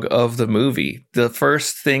dialogue of the movie. The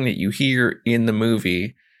first thing that you hear in the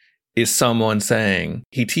movie is someone saying,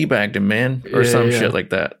 he teabagged him, man, or some shit like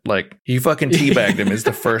that. Like, he fucking teabagged him is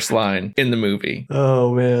the first line in the movie.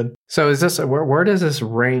 Oh, man. So is this, where does this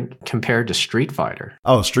rank compared to Street Fighter?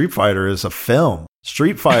 Oh, Street Fighter is a film.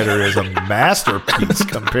 Street Fighter is a masterpiece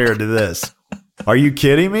compared to this. Are you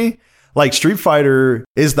kidding me? Like Street Fighter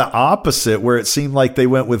is the opposite, where it seemed like they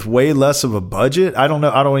went with way less of a budget. I don't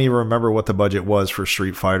know. I don't even remember what the budget was for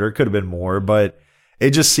Street Fighter. It could have been more, but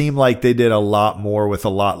it just seemed like they did a lot more with a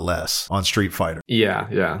lot less on Street Fighter. Yeah,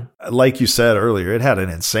 yeah. Like you said earlier, it had an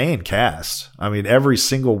insane cast. I mean, every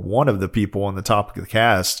single one of the people on the top of the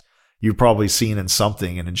cast, you've probably seen in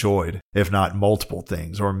something and enjoyed, if not multiple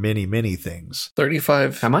things or many, many things.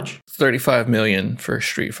 35. How much? 35 million for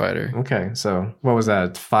Street Fighter. Okay, so what was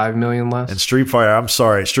that? 5 million less? And Street Fighter, I'm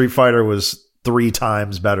sorry, Street Fighter was 3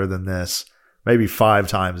 times better than this. Maybe 5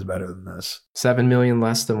 times better than this. 7 million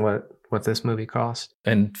less than what this movie cost.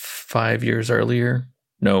 And 5 years earlier?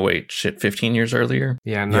 No, wait, shit, 15 years earlier?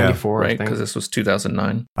 Yeah, 94, right? I think. Because this was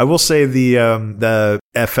 2009. I will say the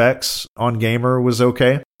FX on Gamer was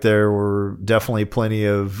okay. There were definitely plenty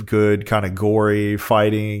of good kind of gory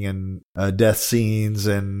fighting and death scenes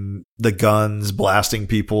and the guns blasting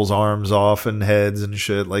people's arms off and heads and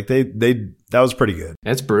shit. Like that was pretty good.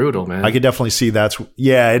 It's brutal, man. I could definitely see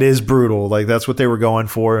it is brutal. Like that's what they were going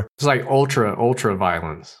for. It's like ultra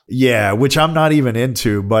violence. Yeah, which I'm not even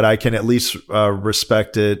into, but I can at least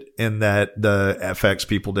respect it in that the FX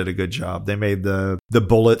people did a good job. They made the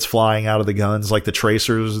bullets flying out of the guns, like the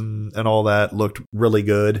tracers and all that, looked really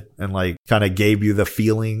good and like kind of gave you the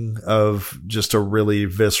feeling of just a really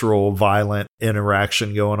visceral, violent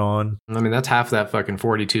interaction going on. I mean, that's half that fucking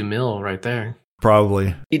 42 mil right there.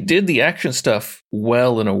 Probably. It did the action stuff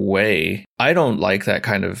well in a way. I don't like that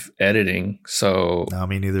kind of editing, so No,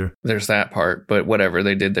 me neither. there's that part, but whatever,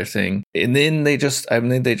 they did their thing. And then they just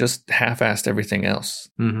half-assed everything else.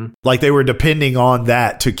 Mm-hmm. Like they were depending on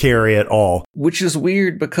that to carry it all. Which is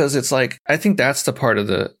weird because it's like, I think that's the part of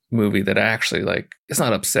the movie that actually, like, it's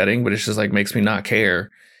not upsetting, but it's just like makes me not care,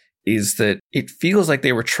 is that it feels like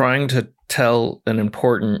they were trying to tell an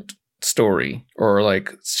important story or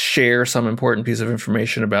like share some important piece of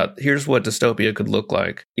information about here's what dystopia could look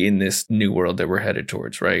like in this new world that we're headed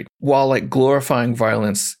towards, right? While like glorifying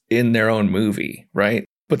violence in their own movie, right?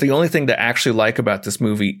 But the only thing to actually like about this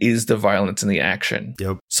movie is the violence and the action.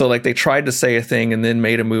 Yep. So like they tried to say a thing and then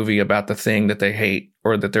made a movie about the thing that they hate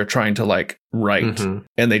or that they're trying to like write. Mm-hmm.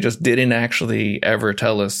 And they just didn't actually ever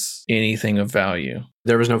tell us anything of value.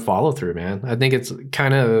 There was no follow through, man. I think it's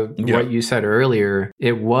kind of what you said earlier.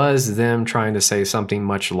 It was them trying to say something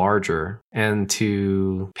much larger and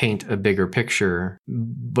to paint a bigger picture,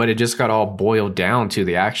 but it just got all boiled down to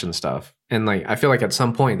the action stuff. And like, I feel like at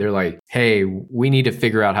some point they're like, hey, we need to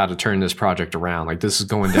figure out how to turn this project around. Like this is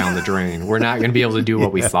going down the drain. We're not going to be able to do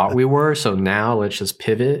what we thought we were. So now let's just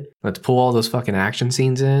pivot. Let's pull all those fucking action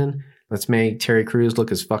scenes in. Let's make Terry Crews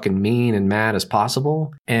look as fucking mean and mad as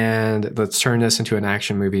possible. And let's turn this into an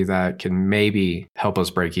action movie that can maybe help us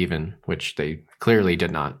break even, which they clearly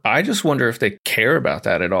did not. I just wonder if they care about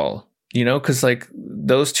that at all. You know, because like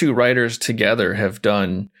those two writers together have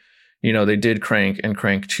done, you know, they did Crank and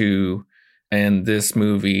Crank 2 and this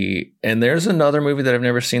movie. And there's another movie that I've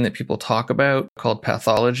never seen that people talk about called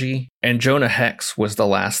Pathology. And Jonah Hex was the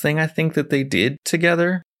last thing I think that they did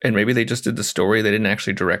together. And maybe they just did the story. They didn't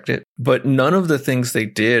actually direct it. But none of the things they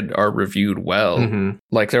did are reviewed well. Mm-hmm.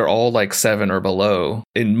 Like they're all like 7 or below.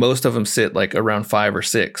 And most of them sit like around 5 or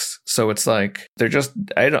 6. So it's like they're just,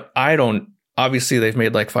 I don't, obviously they've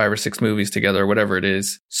made like 5 or 6 movies together or whatever it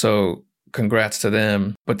is. So congrats to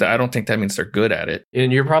them. But I don't think that means they're good at it.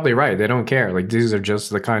 And you're probably right. They don't care. Like, these are just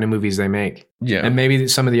the kind of movies they make. Yeah. And maybe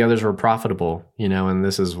some of the others were profitable, and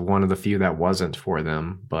this is one of the few that wasn't for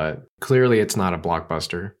them. But clearly it's not a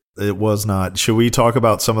blockbuster. It was not. Should we talk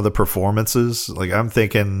about some of the performances? Like, I'm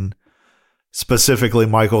thinking specifically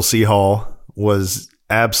Michael C. Hall was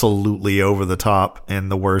absolutely over the top in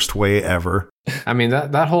the worst way ever. I mean,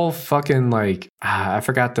 that whole fucking, like, I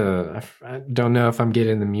don't know if I'm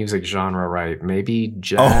getting the music genre right. Maybe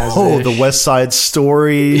jazz. Oh, the West Side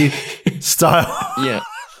Story style. Yeah.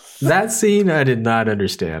 That scene I did not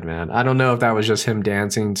understand, man. I don't know if that was just him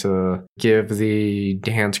dancing to give the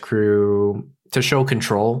dance crew, to show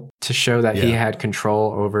control, to show that he had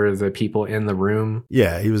control over the people in the room.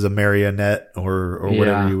 Yeah, he was a marionette or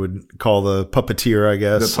whatever you would call the puppeteer, I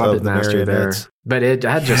guess. The puppet master there. It But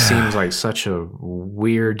that just seems like such a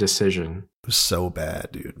weird decision. was so bad,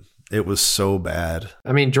 dude. It was so bad.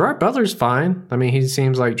 I mean, Gerard Butler's fine. I mean, he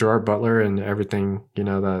seems like Gerard Butler and everything,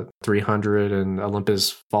 that 300 and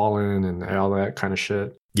Olympus Fallen and all that kind of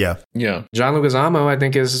shit. Yeah. Yeah. John Leguizamo, I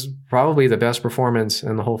think, is probably the best performance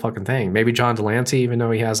in the whole fucking thing. Maybe John Delancey, even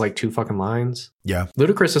though he has like 2 fucking lines. Yeah.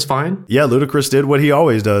 Ludacris is fine. Yeah, Ludacris did what he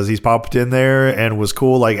always does. He's popped in there and was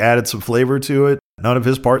cool, like added some flavor to it. None of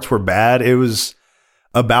his parts were bad. It was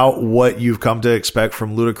about what you've come to expect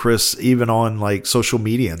from Ludacris, even on like social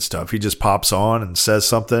media and stuff. He just pops on and says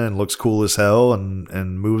something and looks cool as hell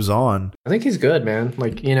and moves on. I think he's good, man.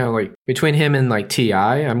 Like, like between him and like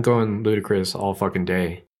T.I., I'm going Ludacris all fucking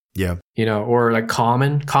day. Yeah. Or like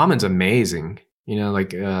Common. Common's amazing.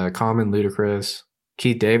 Common, Ludacris.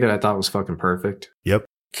 Keith David, I thought was fucking perfect. Yep.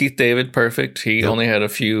 Keith David, perfect. He only had a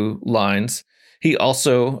few lines. He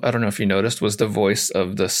also, I don't know if you noticed, was the voice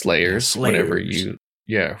of the Slayers.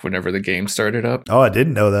 whenever the game started up. Oh, I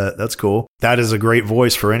didn't know that. That's cool. That is a great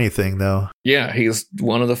voice for anything, though. Yeah, he's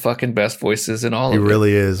one of the fucking best voices in all of it. He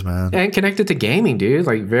really is, man. And connected to gaming, dude.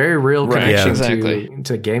 Like, very real connection exactly.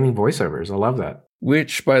 to gaming voiceovers. I love that.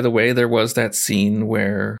 Which, by the way, there was that scene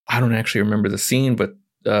where, I don't actually remember the scene, but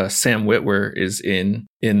Sam Witwer is in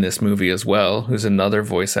this movie as well, who's another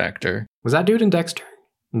voice actor. Was that dude in Dexter?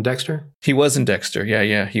 He was in Dexter.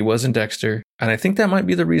 Yeah, he was in Dexter. And I think that might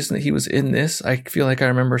be the reason that he was in this. I feel like I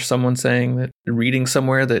remember someone reading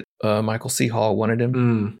somewhere that Michael C. Hall wanted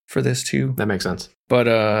him for this too. That makes sense.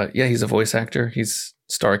 But he's a voice actor. He's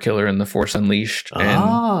Starkiller in The Force Unleashed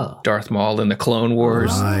and Darth Maul in the Clone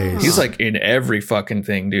Wars. Nice. He's like in every fucking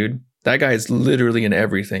thing, dude. That guy is literally in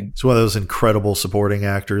everything. He's one of those incredible supporting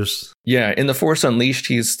actors. Yeah, in The Force Unleashed,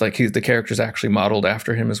 he's the character's actually modeled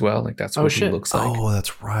after him as well. Like that's what he looks like. Oh,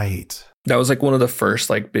 that's right. That was like one of the first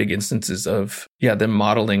like big instances of them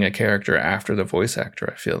modeling a character after the voice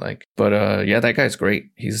actor, I feel like. But that guy's great.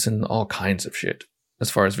 He's in all kinds of shit as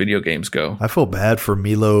far as video games go. I feel bad for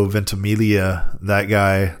Milo Ventimiglia, that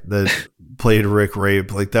guy that played Rick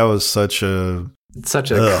Rape. Like that was such a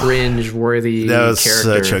cringe-worthy character. That was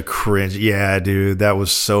such a cringe. Yeah, dude, that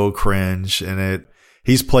was so cringe. And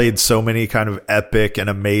he's played so many kind of epic and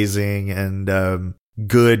amazing and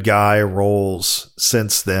good guy roles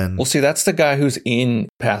since then. Well, see, that's the guy who's in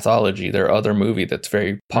Pathology, their other movie that's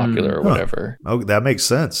very popular or whatever. Oh, that makes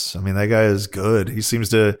sense. I mean, that guy is good. He seems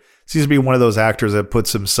to be one of those actors that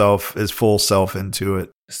puts his full self into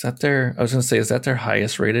it. Is that their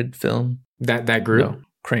highest rated film? That group? No,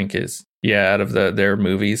 Crank is. Yeah, out of their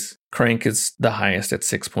movies, Crank is the highest at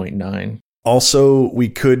 6.9. Also, we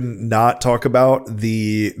couldn't not talk about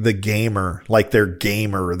the gamer, like their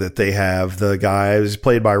gamer that they have. The guy is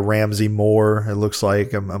played by Ramsey Moore. It looks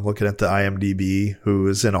like I'm looking at the IMDb, who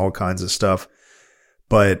is in all kinds of stuff,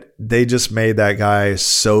 but they just made that guy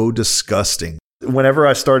so disgusting. Whenever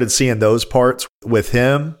I started seeing those parts with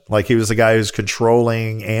him, like he was the guy who's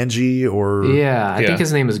controlling Angie I think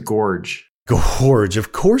his name is Gorge. Gorge,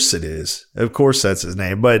 of course it is. Of course that's his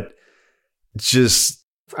name, but just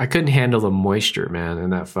I couldn't handle the moisture, man, in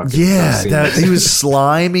that fucking he was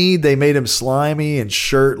slimy. They made him slimy and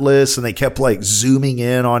shirtless, and they kept like zooming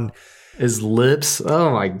in on his lips.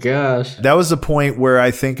 Oh my gosh. That was the point where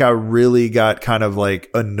I think I really got kind of like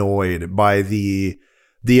annoyed by the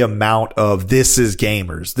amount of this is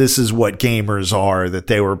gamers. This is what gamers are that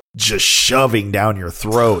they were just shoving down your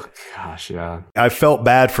throat. Gosh, yeah. I felt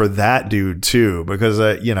bad for that dude too, because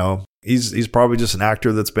he's probably just an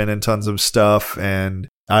actor that's been in tons of stuff, and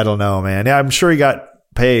I don't know, man. Yeah, I'm sure he got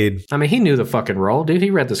paid. I mean, he knew the fucking role, dude.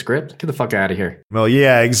 He read the script. Get the fuck out of here. Well,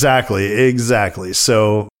 yeah, exactly.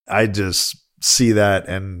 So I just see that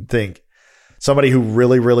and think somebody who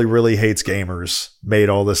really, really, really hates gamers made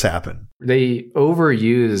all this happen. They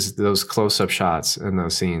overused those close-up shots in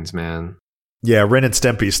those scenes, man. Yeah, Ren and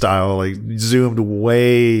Stimpy style, like zoomed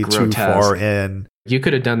way too Grotesque. far in. You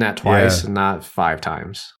could have done that twice and not 5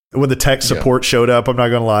 times. When the tech support showed up, I'm not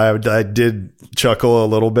gonna lie, I did chuckle a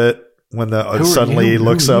little bit when the suddenly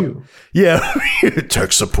looks up. Yeah,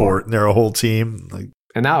 tech support, and they're a whole team. Like,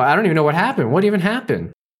 and now I don't even know what happened. What even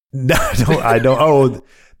happened? no, I don't. Oh,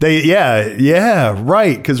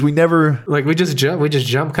 right. Because we never we just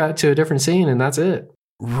jump cut to a different scene, and that's it.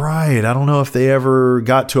 Right. I don't know if they ever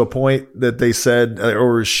got to a point that they said,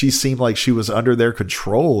 or she seemed like she was under their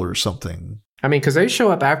control or something. I mean, because they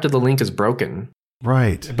show up after the link is broken.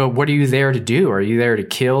 Right. But what are you there to do? Are you there to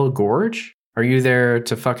kill Gorge? Are you there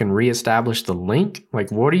to fucking reestablish the link?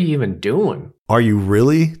 Like, what are you even doing? Are you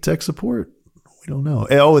really tech support? We don't know.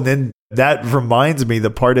 Oh, and then that reminds me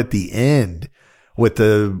the part at the end with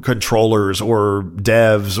the controllers or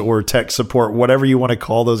devs or tech support, whatever you want to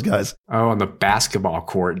call those guys. Oh, on the basketball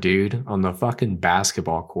court, dude. On the fucking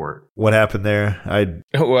basketball court. What happened there?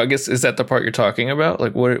 Well, I guess, is that the part you're talking about?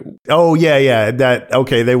 Like, what? Oh, yeah.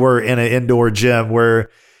 Okay, they were in an indoor gym where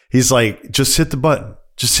he's like, just hit the button.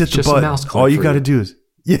 Just hit the button. All you got to do is...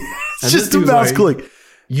 Yeah, it's just a mouse click.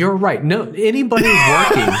 You're right. No, anybody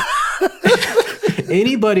working...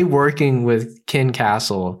 anybody working with Ken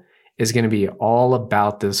Castle is going to be all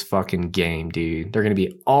about this fucking game, dude. They're going to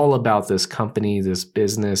be all about this company, this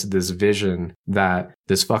business, this vision that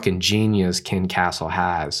this fucking genius Ken Castle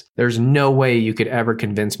has. There's no way you could ever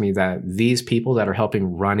convince me that these people that are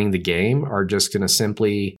helping running the game are just going to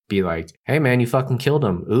simply be like, hey man, you fucking killed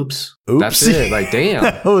him. Oops. That's it. Like,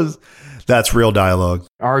 damn. That's real dialogue.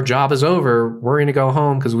 Our job is over. We're going to go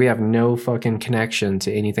home because we have no fucking connection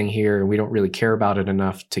to anything here and we don't really care about it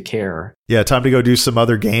enough to care. Yeah, time to go do some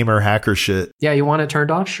other gamer hacker shit. Yeah, you want it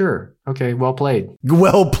turned off? Sure. Okay, well played.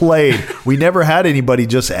 Well played. We never had anybody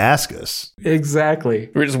just ask us. Exactly.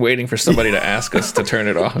 We're just waiting for somebody to ask us to turn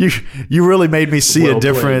it off. You really made me see a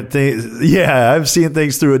different thing. Yeah, I'm seeing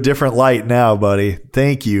things through a different light now, buddy.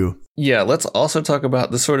 Thank you. Yeah, let's also talk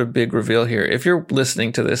about the sort of big reveal here. If you're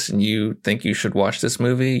listening to this and you think you should watch this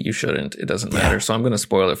movie, you shouldn't. It doesn't matter. So I'm going to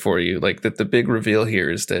spoil it for you. Like, the big reveal here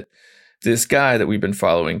is that this guy that we've been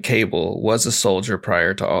following, Cable, was a soldier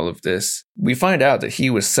prior to all of this. We find out that he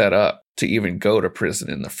was set up to even go to prison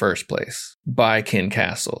in the first place by Ken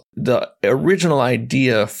Castle. The original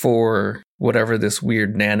idea for whatever this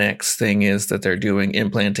weird Nanex thing is that they're doing,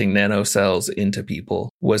 implanting nanocells into people,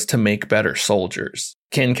 was to make better soldiers.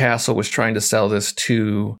 Ken Castle was trying to sell this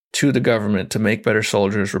to the government to make better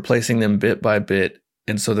soldiers, replacing them bit by bit,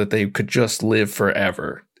 and so that they could just live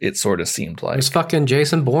forever, it sort of seemed like. It's fucking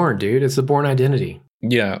Jason Bourne, dude. It's the Bourne identity.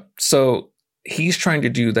 Yeah. So he's trying to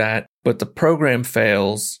do that, but the program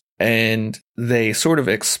fails, and they sort of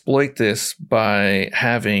exploit this by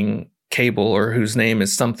having Cable, or whose name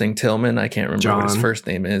is something Tillman. I can't remember what his first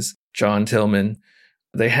name is. John Tillman.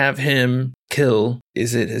 They have him kill,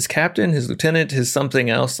 is it his captain, his lieutenant, his something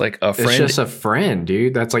else, like a friend? It's just a friend,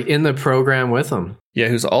 dude. That's like in the program with him. Yeah,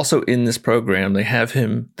 who's also in this program.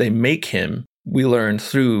 They make him, we learned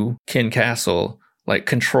through Ken Castle, like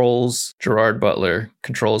controls Gerard Butler,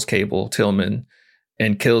 controls Cable, Tillman,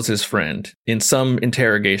 and kills his friend in some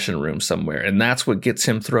interrogation room somewhere. And that's what gets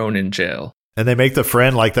him thrown in jail. And they make the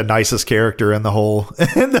friend like the nicest character in the whole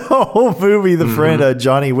movie. The friend,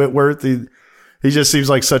 Johnny Whitworth, he just seems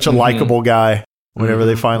like such a likable guy whenever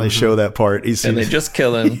they finally show that part. And they just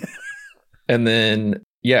kill him. and then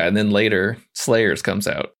later, Slayers comes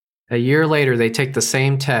out. A year later, they take the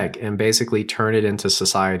same tech and basically turn it into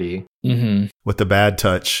society. Mm-hmm. With the bad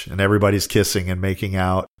touch and everybody's kissing and making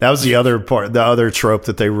out. That was the other part, the other trope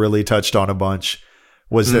that they really touched on a bunch.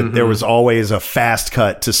 Was that there was always a fast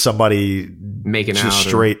cut to somebody making just out,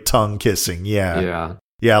 straight tongue kissing. Yeah,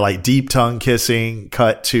 like deep tongue kissing,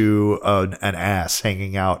 cut to an ass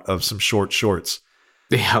hanging out of some short shorts.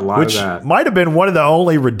 Yeah, a lot which of that. Might have been one of the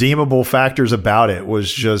only redeemable factors about it.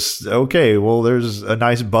 Was just okay. Well, there's a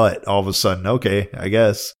nice butt all of a sudden. Okay, I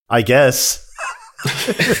guess.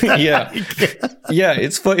 Yeah,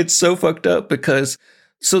 it's so fucked up because.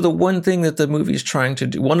 So the one thing that the movie is trying to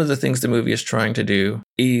do, one of the things the movie is trying to do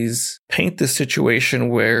is paint this situation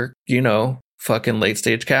where, fucking late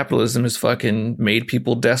stage capitalism has fucking made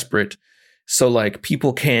people desperate. So like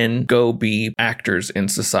people can go be actors in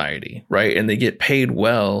society, right? And they get paid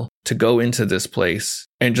well to go into this place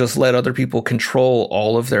and just let other people control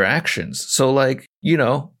all of their actions. So like,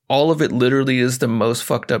 all of it literally is the most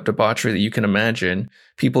fucked up debauchery that you can imagine.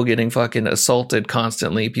 People getting fucking assaulted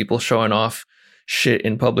constantly, people showing off shit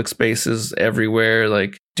in public spaces everywhere,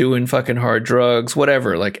 like doing fucking hard drugs,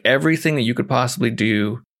 whatever, like everything that you could possibly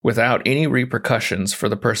do without any repercussions for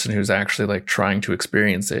the person who's actually like trying to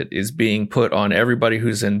experience it is being put on everybody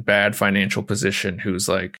who's in bad financial position, who's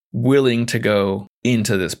like willing to go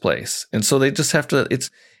into this place. And so they just have to,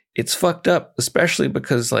 it's fucked up, especially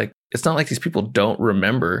because like, it's not like these people don't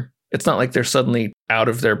remember. It's not like they're suddenly out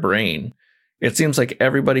of their brain. It seems like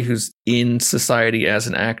everybody who's in society as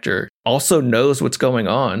an actor also knows what's going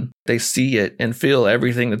on. They see it and feel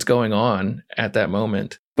everything that's going on at that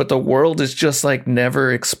moment. But the world is just like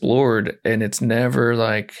never explored, and it's never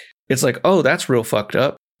like, it's like, oh, that's real fucked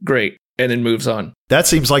up. Great. And then moves on. That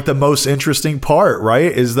seems like the most interesting part,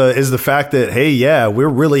 right? Is the fact that, hey, yeah, we're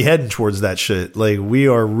really heading towards that shit. Like, we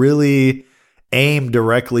are really aimed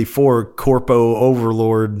directly for Corpo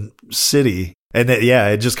Overlord City. And that, yeah,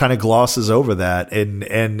 it just kind of glosses over that. And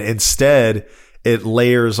instead, it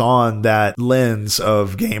layers on that lens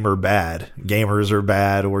of gamer bad. Gamers are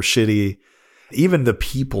bad or shitty. Even the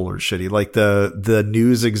people are shitty. Like the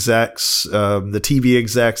news execs, the TV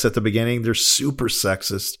execs at the beginning, they're super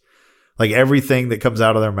sexist. Like everything that comes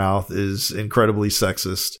out of their mouth is incredibly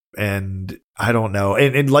sexist. And I don't know.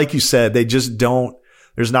 And like you said, they just don't,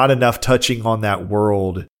 there's not enough touching on that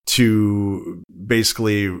world to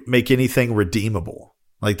basically make anything redeemable.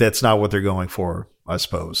 Like that's not what they're going for, I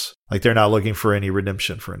suppose. Like they're not looking for any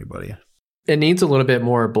redemption for anybody. It needs a little bit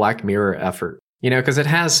more Black Mirror effort. You know, because it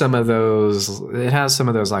has some of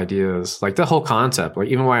those ideas, like the whole concept, like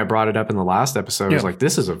even why I brought it up in the last episode is like,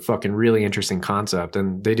 this is a fucking really interesting concept.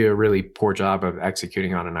 And they do a really poor job of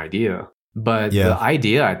executing on an idea. But the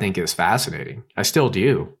idea, I think, is fascinating. I still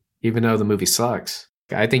do, even though the movie sucks.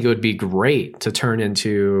 I think it would be great to turn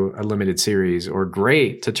into a limited series, or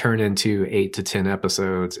great to turn into 8 to 10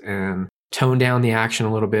 episodes and tone down the action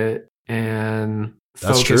a little bit and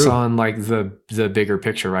focus on like the bigger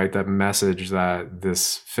picture, right? The message that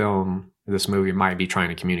this movie might be trying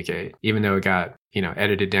to communicate, even though it got,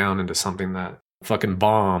 edited down into something that fucking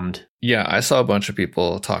bombed. Yeah, I saw a bunch of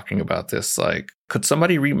people talking about this. Like, could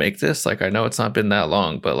somebody remake this? Like, I know it's not been that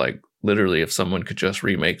long, but like literally if someone could just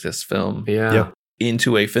remake this film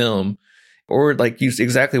into a film, or like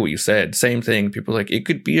exactly what you said, same thing. People like, it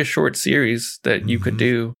could be a short series that you could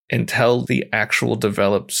do and tell the actual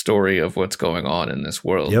developed story of what's going on in this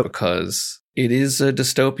world, because it is a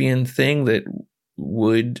dystopian thing that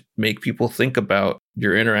would make people think about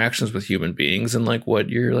your interactions with human beings and like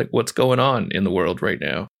what's going on in the world right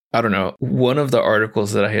now. I don't know. One of the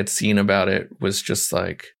articles that I had seen about it was just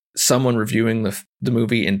like someone reviewing the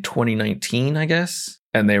movie in 2019, I guess.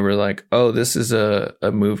 And they were like, oh, this is a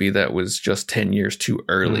movie that was just 10 years too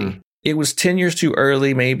early. It was 10 years too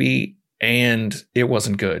early, maybe, and it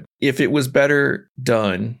wasn't good. If it was better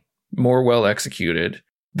done, more well executed,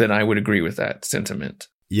 then I would agree with that sentiment.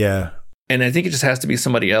 Yeah. And I think it just has to be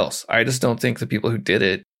somebody else. I just don't think the people who did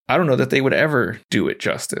it, I don't know that they would ever do it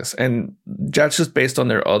justice. And that's just based on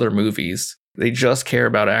their other movies. They just care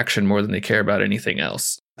about action more than they care about anything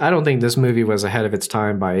else. I don't think this movie was ahead of its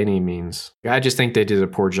time by any means. I just think they did a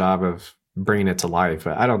poor job of bringing it to life.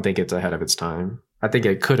 But I don't think it's ahead of its time. I think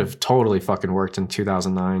it could have totally fucking worked in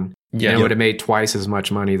 2009. Yeah, and it would have made twice as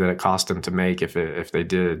much money that it cost them to make if they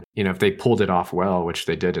did. If they pulled it off well, which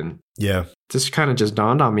they didn't. Yeah. This kind of just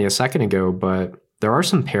dawned on me a second ago, but there are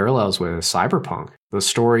some parallels with Cyberpunk, the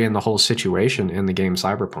story and the whole situation in the game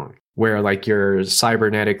Cyberpunk, where like you're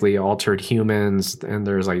cybernetically altered humans, and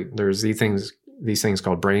there's these things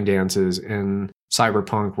called brain dances in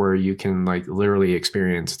Cyberpunk where you can like literally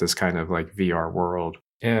experience this kind of like VR world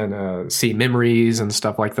and see memories and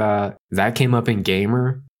stuff like that. That came up in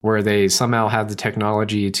Gamer, where they somehow had the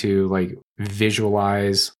technology to like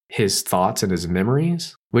visualize his thoughts and his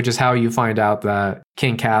memories, which is how you find out that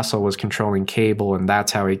King Castle was controlling Cable, and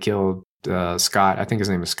that's how he killed Scott. I think his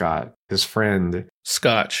name is Scott, his friend.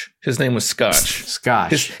 Scotch. His name was Scotch.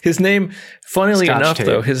 Scotch. His name, funnily Scotch enough, tape.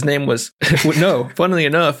 though, his name was, no, funnily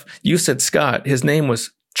enough, you said Scott. His name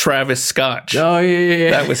was Travis Scotch. Oh,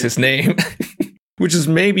 yeah. That was his name, which is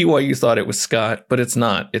maybe why you thought it was Scott, but it's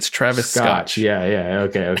not. It's Travis Scotch. Yeah.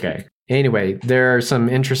 Okay. Anyway, there are some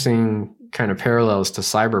interesting kind of parallels to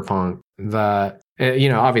Cyberpunk that,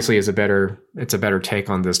 obviously it's a better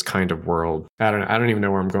take on this kind of world. I don't even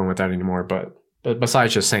know where I'm going with that anymore, but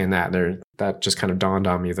besides just saying that just kind of dawned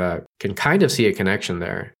on me that can kind of see a connection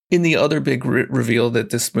there. In the other big reveal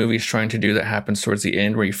that this movie is trying to do that happens towards the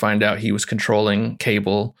end, where you find out he was controlling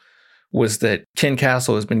Cable, was that Ken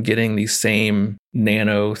Castle has been getting these same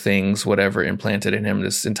nano things, whatever, implanted in him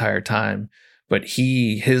this entire time. But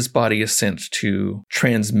his body is sent to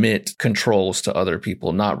transmit controls to other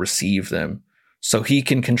people, not receive them. So he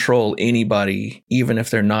can control anybody, even if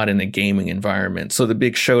they're not in a gaming environment. So the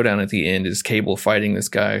big showdown at the end is Cable fighting this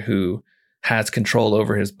guy who has control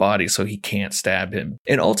over his body so he can't stab him.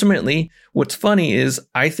 And ultimately, what's funny is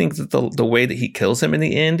I think that the way that he kills him in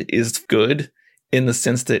the end is good, in the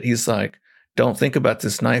sense that he's like, don't think about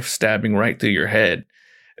this knife stabbing right through your head.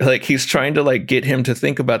 Like, he's trying to like get him to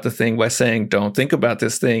think about the thing by saying, don't think about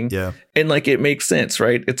this thing. Yeah. And like, it makes sense,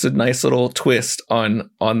 right? It's a nice little twist on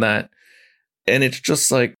that. And it's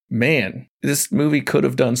just like, man, this movie could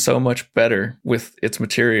have done so much better with its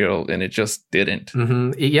material, and it just didn't.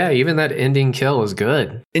 Mm-hmm. Yeah, even that ending kill is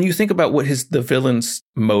good. And you think about what the villain's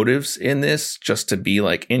motives in this, just to be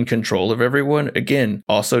like in control of everyone. Again,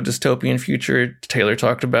 also dystopian future. Taylor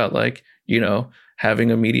talked about like, you know,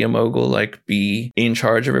 having a media mogul like be in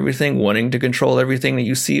charge of everything, wanting to control everything that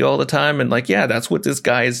you see all the time. And like, yeah, that's what this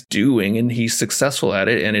guy is doing, and he's successful at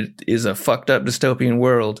it. And it is a fucked up dystopian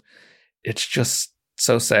world. It's just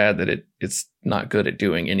so sad that it's not good at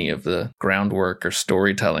doing any of the groundwork or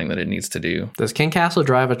storytelling that it needs to do. Does Ken Castle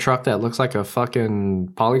drive a truck that looks like a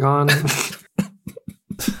fucking polygon?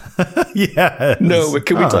 Yeah. No, but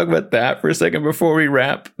can we talk about that for a second before we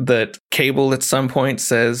wrap? That Cable at some point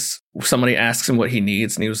says, somebody asks him what he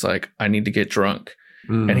needs, and he was like, I need to get drunk.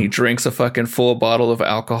 And he drinks a fucking full bottle of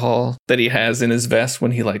alcohol that he has in his vest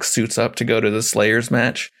when he like suits up to go to the Slayers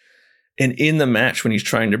match. And in the match, when he's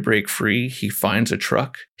trying to break free, he finds a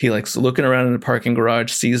truck. He likes looking around in the parking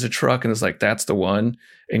garage, sees a truck, and is like, that's the one,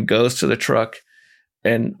 and goes to the truck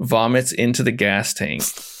and vomits into the gas tank.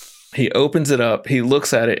 He opens it up, he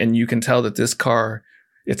looks at it, and you can tell that this car,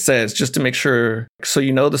 it says, just to make sure, so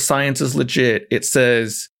you know the science is legit, it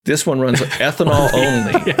says, this one runs ethanol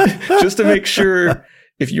only. Just to make sure,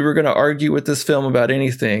 if you were going to argue with this film about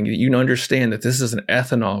anything, you understand that this is an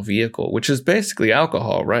ethanol vehicle, which is basically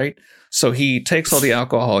alcohol, right? So he takes all the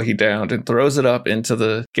alcohol he downed and throws it up into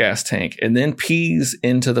the gas tank, and then pees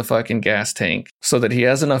into the fucking gas tank so that he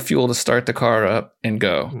has enough fuel to start the car up and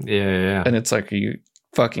go. Yeah. And it's like, are you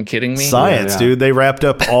fucking kidding me? Science, dude. They wrapped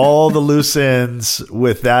up all the loose ends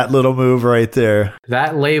with that little move right there.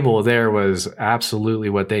 That label there was absolutely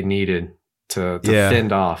what they needed to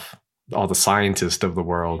fend off all the scientists of the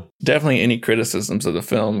world. Definitely any criticisms of the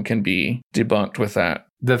film can be debunked with that.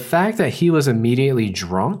 The fact that he was immediately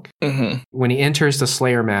drunk when he enters the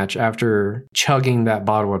Slayer match after chugging that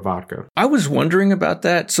bottle of vodka. I was wondering about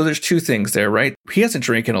that. So there's two things there, right? He hasn't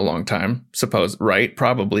drank in a long time, right?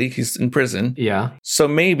 Probably. He's in prison. Yeah. So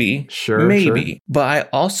maybe. Sure. But I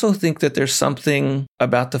also think that there's something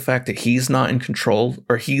about the fact that he's not in control,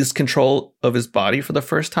 or he's control of his body for the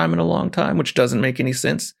first time in a long time, which doesn't make any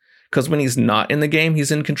sense. Because when he's not in the game,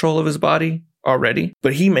 he's in control of his body already.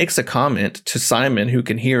 But he makes a comment to Simon, who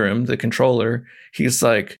can hear him, the controller. He's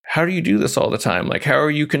like, how do you do this all the time? Like, how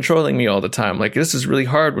are you controlling me all the time? Like, this is really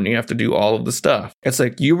hard when you have to do all of the stuff. It's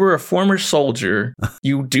like, you were a former soldier.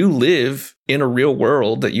 You do live in a real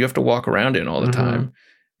world that you have to walk around in all the time.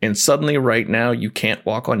 And suddenly right now, you can't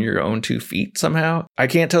walk on your own 2 feet somehow. I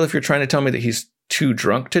can't tell if you're trying to tell me that he's too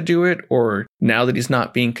drunk to do it, or now that he's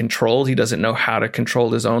not being controlled, he doesn't know how to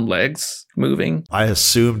control his own legs moving. I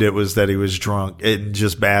assumed it was that he was drunk and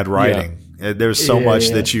just bad writing. Yeah. There's so much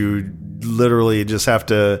that you literally just have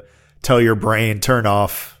to tell your brain, turn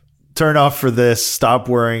off for this, stop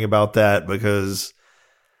worrying about that, because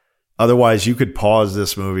otherwise you could pause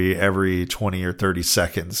this movie every 20 or 30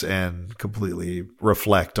 seconds and completely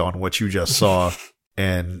reflect on what you just saw,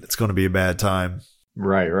 and it's going to be a bad time.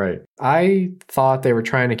 Right. I thought they were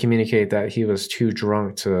trying to communicate that he was too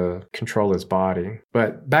drunk to control his body.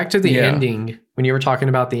 But back to the ending, when you were talking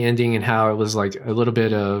about the ending and how it was like a little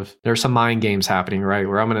bit of, there's some mind games happening, right?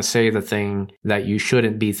 Where I'm going to say the thing that you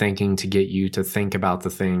shouldn't be thinking to get you to think about the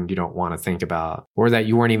thing you don't want to think about, or that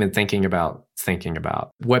you weren't even thinking about.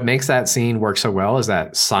 What makes that scene work so well is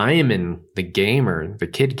that Simon, the gamer, the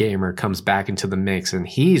kid gamer, comes back into the mix, and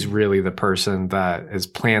he's really the person that is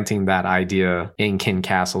planting that idea in Ken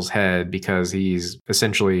Castle's head, because he's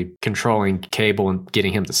essentially controlling Cable and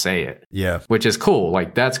getting him to say it. Yeah. Which is cool.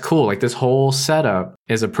 Like, that's cool. Like, this whole setup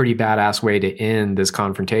is a pretty badass way to end this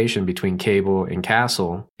confrontation between Cable and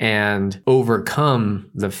Castle and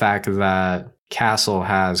overcome the fact that Castle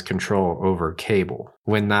has control over Cable,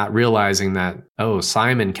 when not realizing that, oh,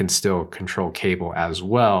 Simon can still control Cable as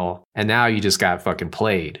well. And now you just got fucking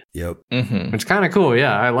played. Yep. It's kind of cool.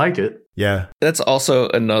 Yeah, I like it. Yeah. That's also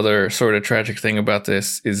another sort of tragic thing about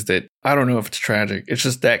this, is that I don't know if it's tragic. It's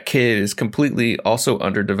just that kid is completely also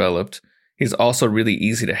underdeveloped. He's also really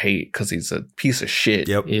easy to hate because he's a piece of shit.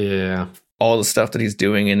 Yep. Yeah. All the stuff that he's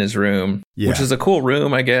doing in his room, which is a cool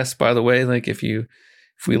room, I guess, by the way. Like, if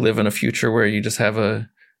we live in a future where you just have a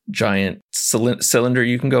giant cylinder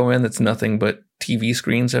you can go in that's nothing but TV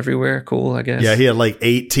screens everywhere. Cool, I guess. Yeah, he had like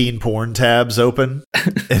 18 porn tabs open.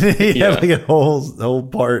 And he had like a whole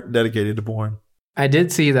part dedicated to porn. I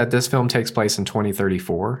did see that this film takes place in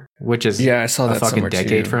 2034, which is I saw that a fucking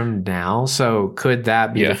decade too. from now. So could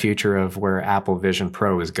that be the future of where Apple Vision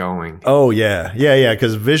Pro is going? Oh, yeah.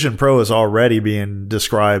 Because Vision Pro is already being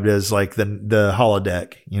described as like the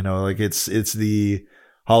holodeck. You know, like it's the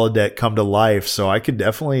holodeck come to life. So I could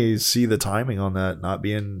definitely see the timing on that not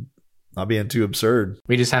being too absurd.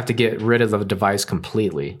 We just have to get rid of the device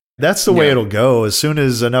completely. That's the way it'll go. As soon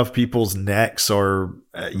as enough people's necks are,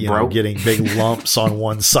 getting big lumps on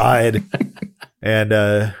one side, and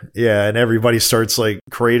and everybody starts like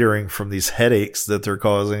cratering from these headaches that they're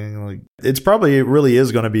causing. Like, it really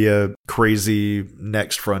is going to be a crazy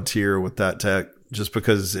next frontier with that tech, just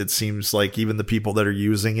because it seems like even the people that are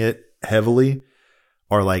using it heavily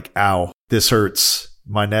are like, "Ow, this hurts.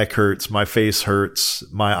 My neck hurts, my face hurts,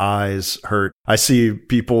 my eyes hurt." I see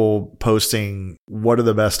people posting, "What are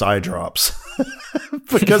the best eye drops?"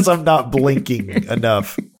 Because I'm not blinking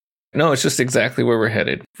enough. No, it's just exactly where we're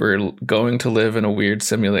headed. We're going to live in a weird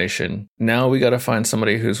simulation. Now we got to find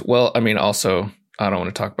somebody who's, also, I don't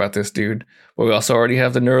want to talk about this dude, but we also already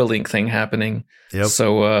have the Neuralink thing happening. Yep.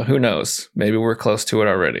 So who knows? Maybe we're close to it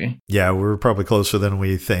already. Yeah, we're probably closer than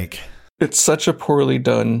we think. It's such a poorly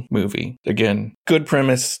done movie. Again, good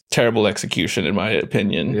premise, terrible execution, in my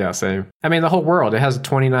opinion. Yeah, same. I mean, the whole world, it has a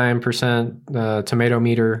 29% tomato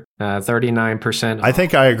meter, 39%. I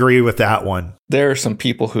think I agree with that one. There are some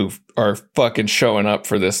people who are fucking showing up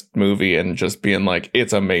for this movie and just being like,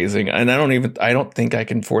 it's amazing. And I don't think I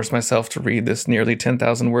can force myself to read this nearly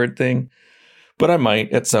 10,000 word thing. But I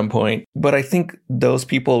might at some point. But I think those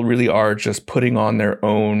people really are just putting on their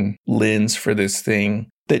own lens for this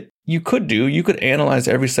thing that you could do. You could analyze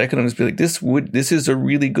every second and just be like, this is a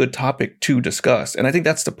really good topic to discuss. And I think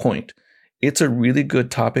that's the point. It's a really good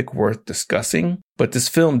topic worth discussing, but this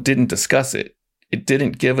film didn't discuss it. It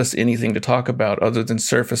didn't give us anything to talk about other than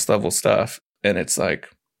surface level stuff. And it's like,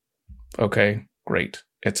 okay, great.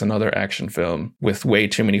 It's another action film with way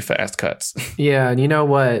too many fast cuts. Yeah, and you know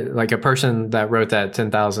what? Like a person that wrote that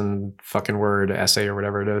 10,000 fucking word essay or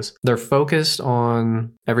whatever it is, they're focused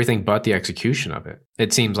on everything but the execution of it.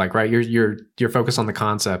 It seems like, right? You're focused on the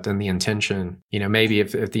concept and the intention. You know, maybe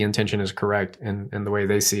if the intention is correct in the way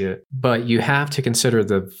they see it, but you have to consider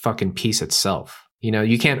the fucking piece itself. You know,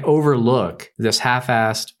 you can't overlook this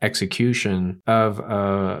half-assed execution of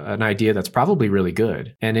an idea that's probably really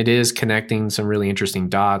good. And it is connecting some really interesting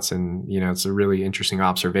dots. And, you know, it's a really interesting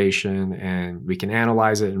observation. And we can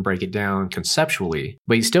analyze it and break it down conceptually.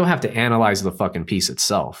 But you still have to analyze the fucking piece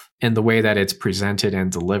itself and the way that it's presented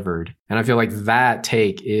and delivered. And I feel like that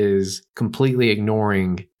take is completely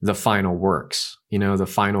ignoring the final works, you know, the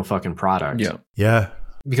final fucking product. Yeah.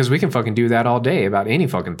 Because we can fucking do that all day about any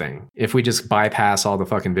fucking thing. If we just bypass all the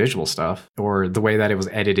fucking visual stuff or the way that it was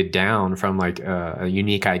edited down from like a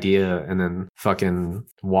unique idea and then fucking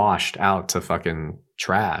washed out to fucking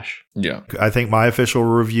trash. Yeah. I think my official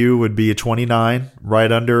review would be a 29,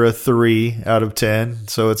 right under a 3 out of 10.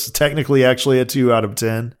 So it's technically actually a 2 out of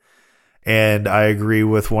 10. And I agree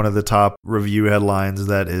with one of the top review headlines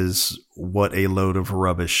that is, "What a load of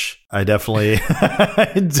rubbish." I definitely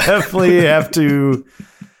have to.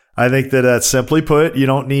 I think that's simply put. You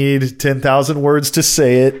don't need 10,000 words to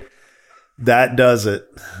say it. That does it.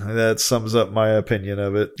 That sums up my opinion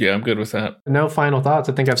of it. Yeah, I'm good with that. No final thoughts.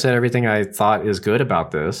 I think I've said everything I thought is good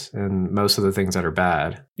about this and most of the things that are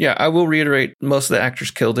bad. Yeah, I will reiterate, most of the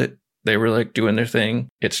actors killed it. They were like doing their thing.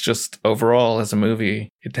 It's just overall as a movie,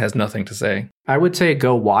 it has nothing to say. I would say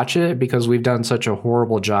go watch it because we've done such a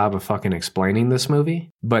horrible job of fucking explaining this movie,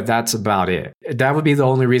 but that's about it. That would be the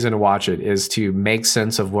only reason to watch it, is to make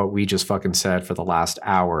sense of what we just fucking said for the last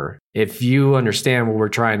hour. If you understand what we're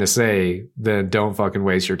trying to say, then don't fucking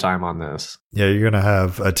waste your time on this. Yeah, you're going to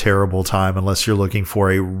have a terrible time unless you're looking for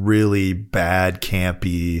a really bad,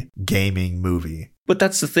 campy gaming movie. But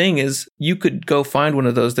that's the thing, is you could go find one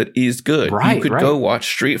of those that is good. Right, you could go watch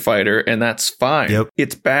Street Fighter and that's fine. Yep.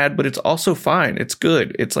 It's bad, but it's also fine. It's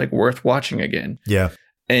good. It's like worth watching again. Yeah.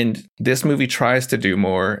 And this movie tries to do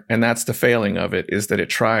more, and that's the failing of it, is that it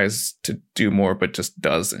tries to do more but just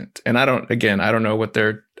doesn't. And I don't know what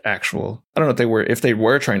their actual, I don't know if they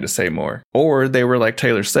were trying to say more, or they were, like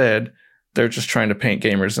Taylor said, they're just trying to paint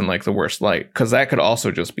gamers in like the worst light, because that could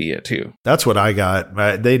also just be it too. That's what I got.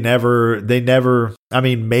 They never, I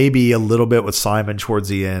mean, maybe a little bit with Simon towards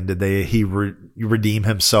the end. Did he redeem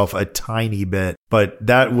himself a tiny bit, but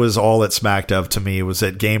that was all it smacked of to me, was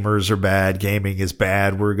that gamers are bad. Gaming is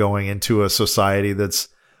bad. We're going into a society that's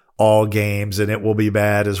all games and it will be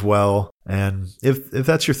bad as well. And if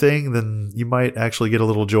that's your thing, then you might actually get a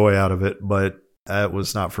little joy out of it. But that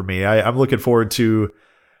was not for me. I'm looking forward to,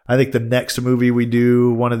 I think the next movie we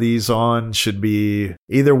do one of these on should be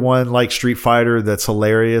either one like Street Fighter that's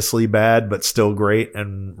hilariously bad but still great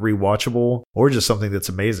and rewatchable, or just something that's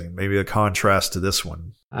amazing. Maybe a contrast to this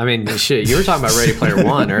one. I mean, shit, you were talking about Ready Player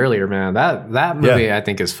One earlier, man. That movie I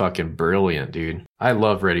think is fucking brilliant, dude. I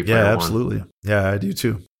love Ready Player One. Yeah, absolutely. Yeah, I do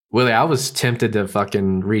too. Willie, I was tempted to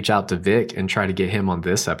fucking reach out to Vic and try to get him on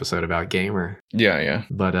this episode about Gamer. Yeah.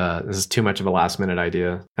 But this is too much of a last minute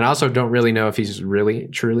idea. And I also don't really know if he's really,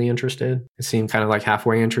 truly interested. It seemed kind of like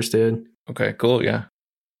halfway interested. Okay, cool. Yeah.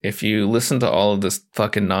 If you listen to all of this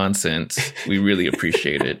fucking nonsense, we really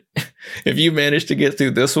appreciate it. If you managed to get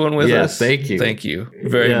through this one with us, thank you. Thank you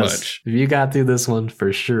very much. If you got through this one,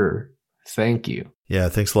 for sure. Thank you. Yeah,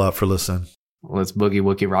 thanks a lot for listening. Let's boogie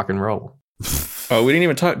woogie rock and roll. Oh, we didn't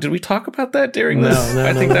even talk. Did we talk about that during this? No,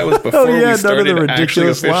 I think that was before we started actually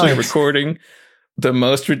officially lines. recording. The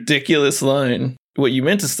most ridiculous line. What you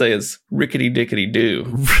meant to say is rickety dickety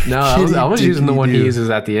do. No, I was using the one he uses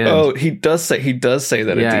at the end. Oh, he does say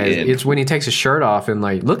that at the end. It's when he takes his shirt off and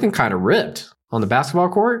like looking kind of ripped on the basketball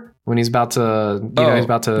court when he's about to, he's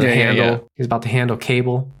about to he's about to handle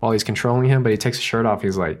Cable while he's controlling him, but he takes his shirt off.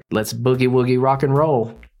 He's like, "Let's boogie woogie rock and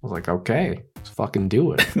roll." I was like, okay, let's fucking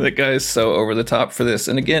do it. That guy is so over the top for this.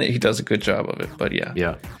 And again, he does a good job of it. But yeah.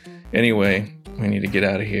 Yeah. Anyway, we need to get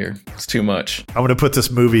out of here. It's too much. I'm going to put this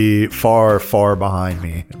movie far, far behind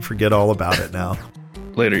me and forget all about it now.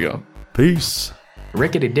 Later, y'all. Peace.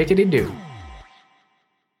 Rickety dickety do.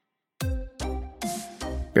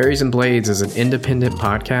 Berries and Blades is an independent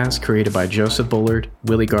podcast created by Joseph Bullard,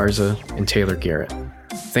 Willie Garza, and Taylor Garrett.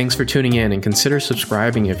 Thanks for tuning in and consider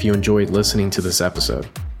subscribing if you enjoyed listening to this episode.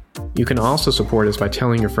 You can also support us by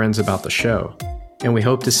telling your friends about the show, and we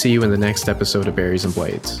hope to see you in the next episode of Berries and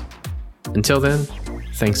Blades. Until then,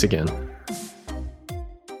 thanks again.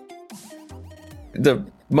 The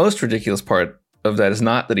most ridiculous part of that is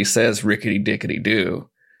not that he says rickety dickety do.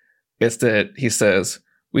 It's that he says,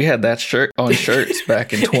 we had that shirt on shirts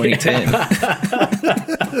back in 2010.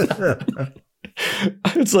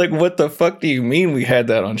 It's like, what the fuck do you mean we had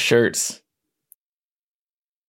that on shirts?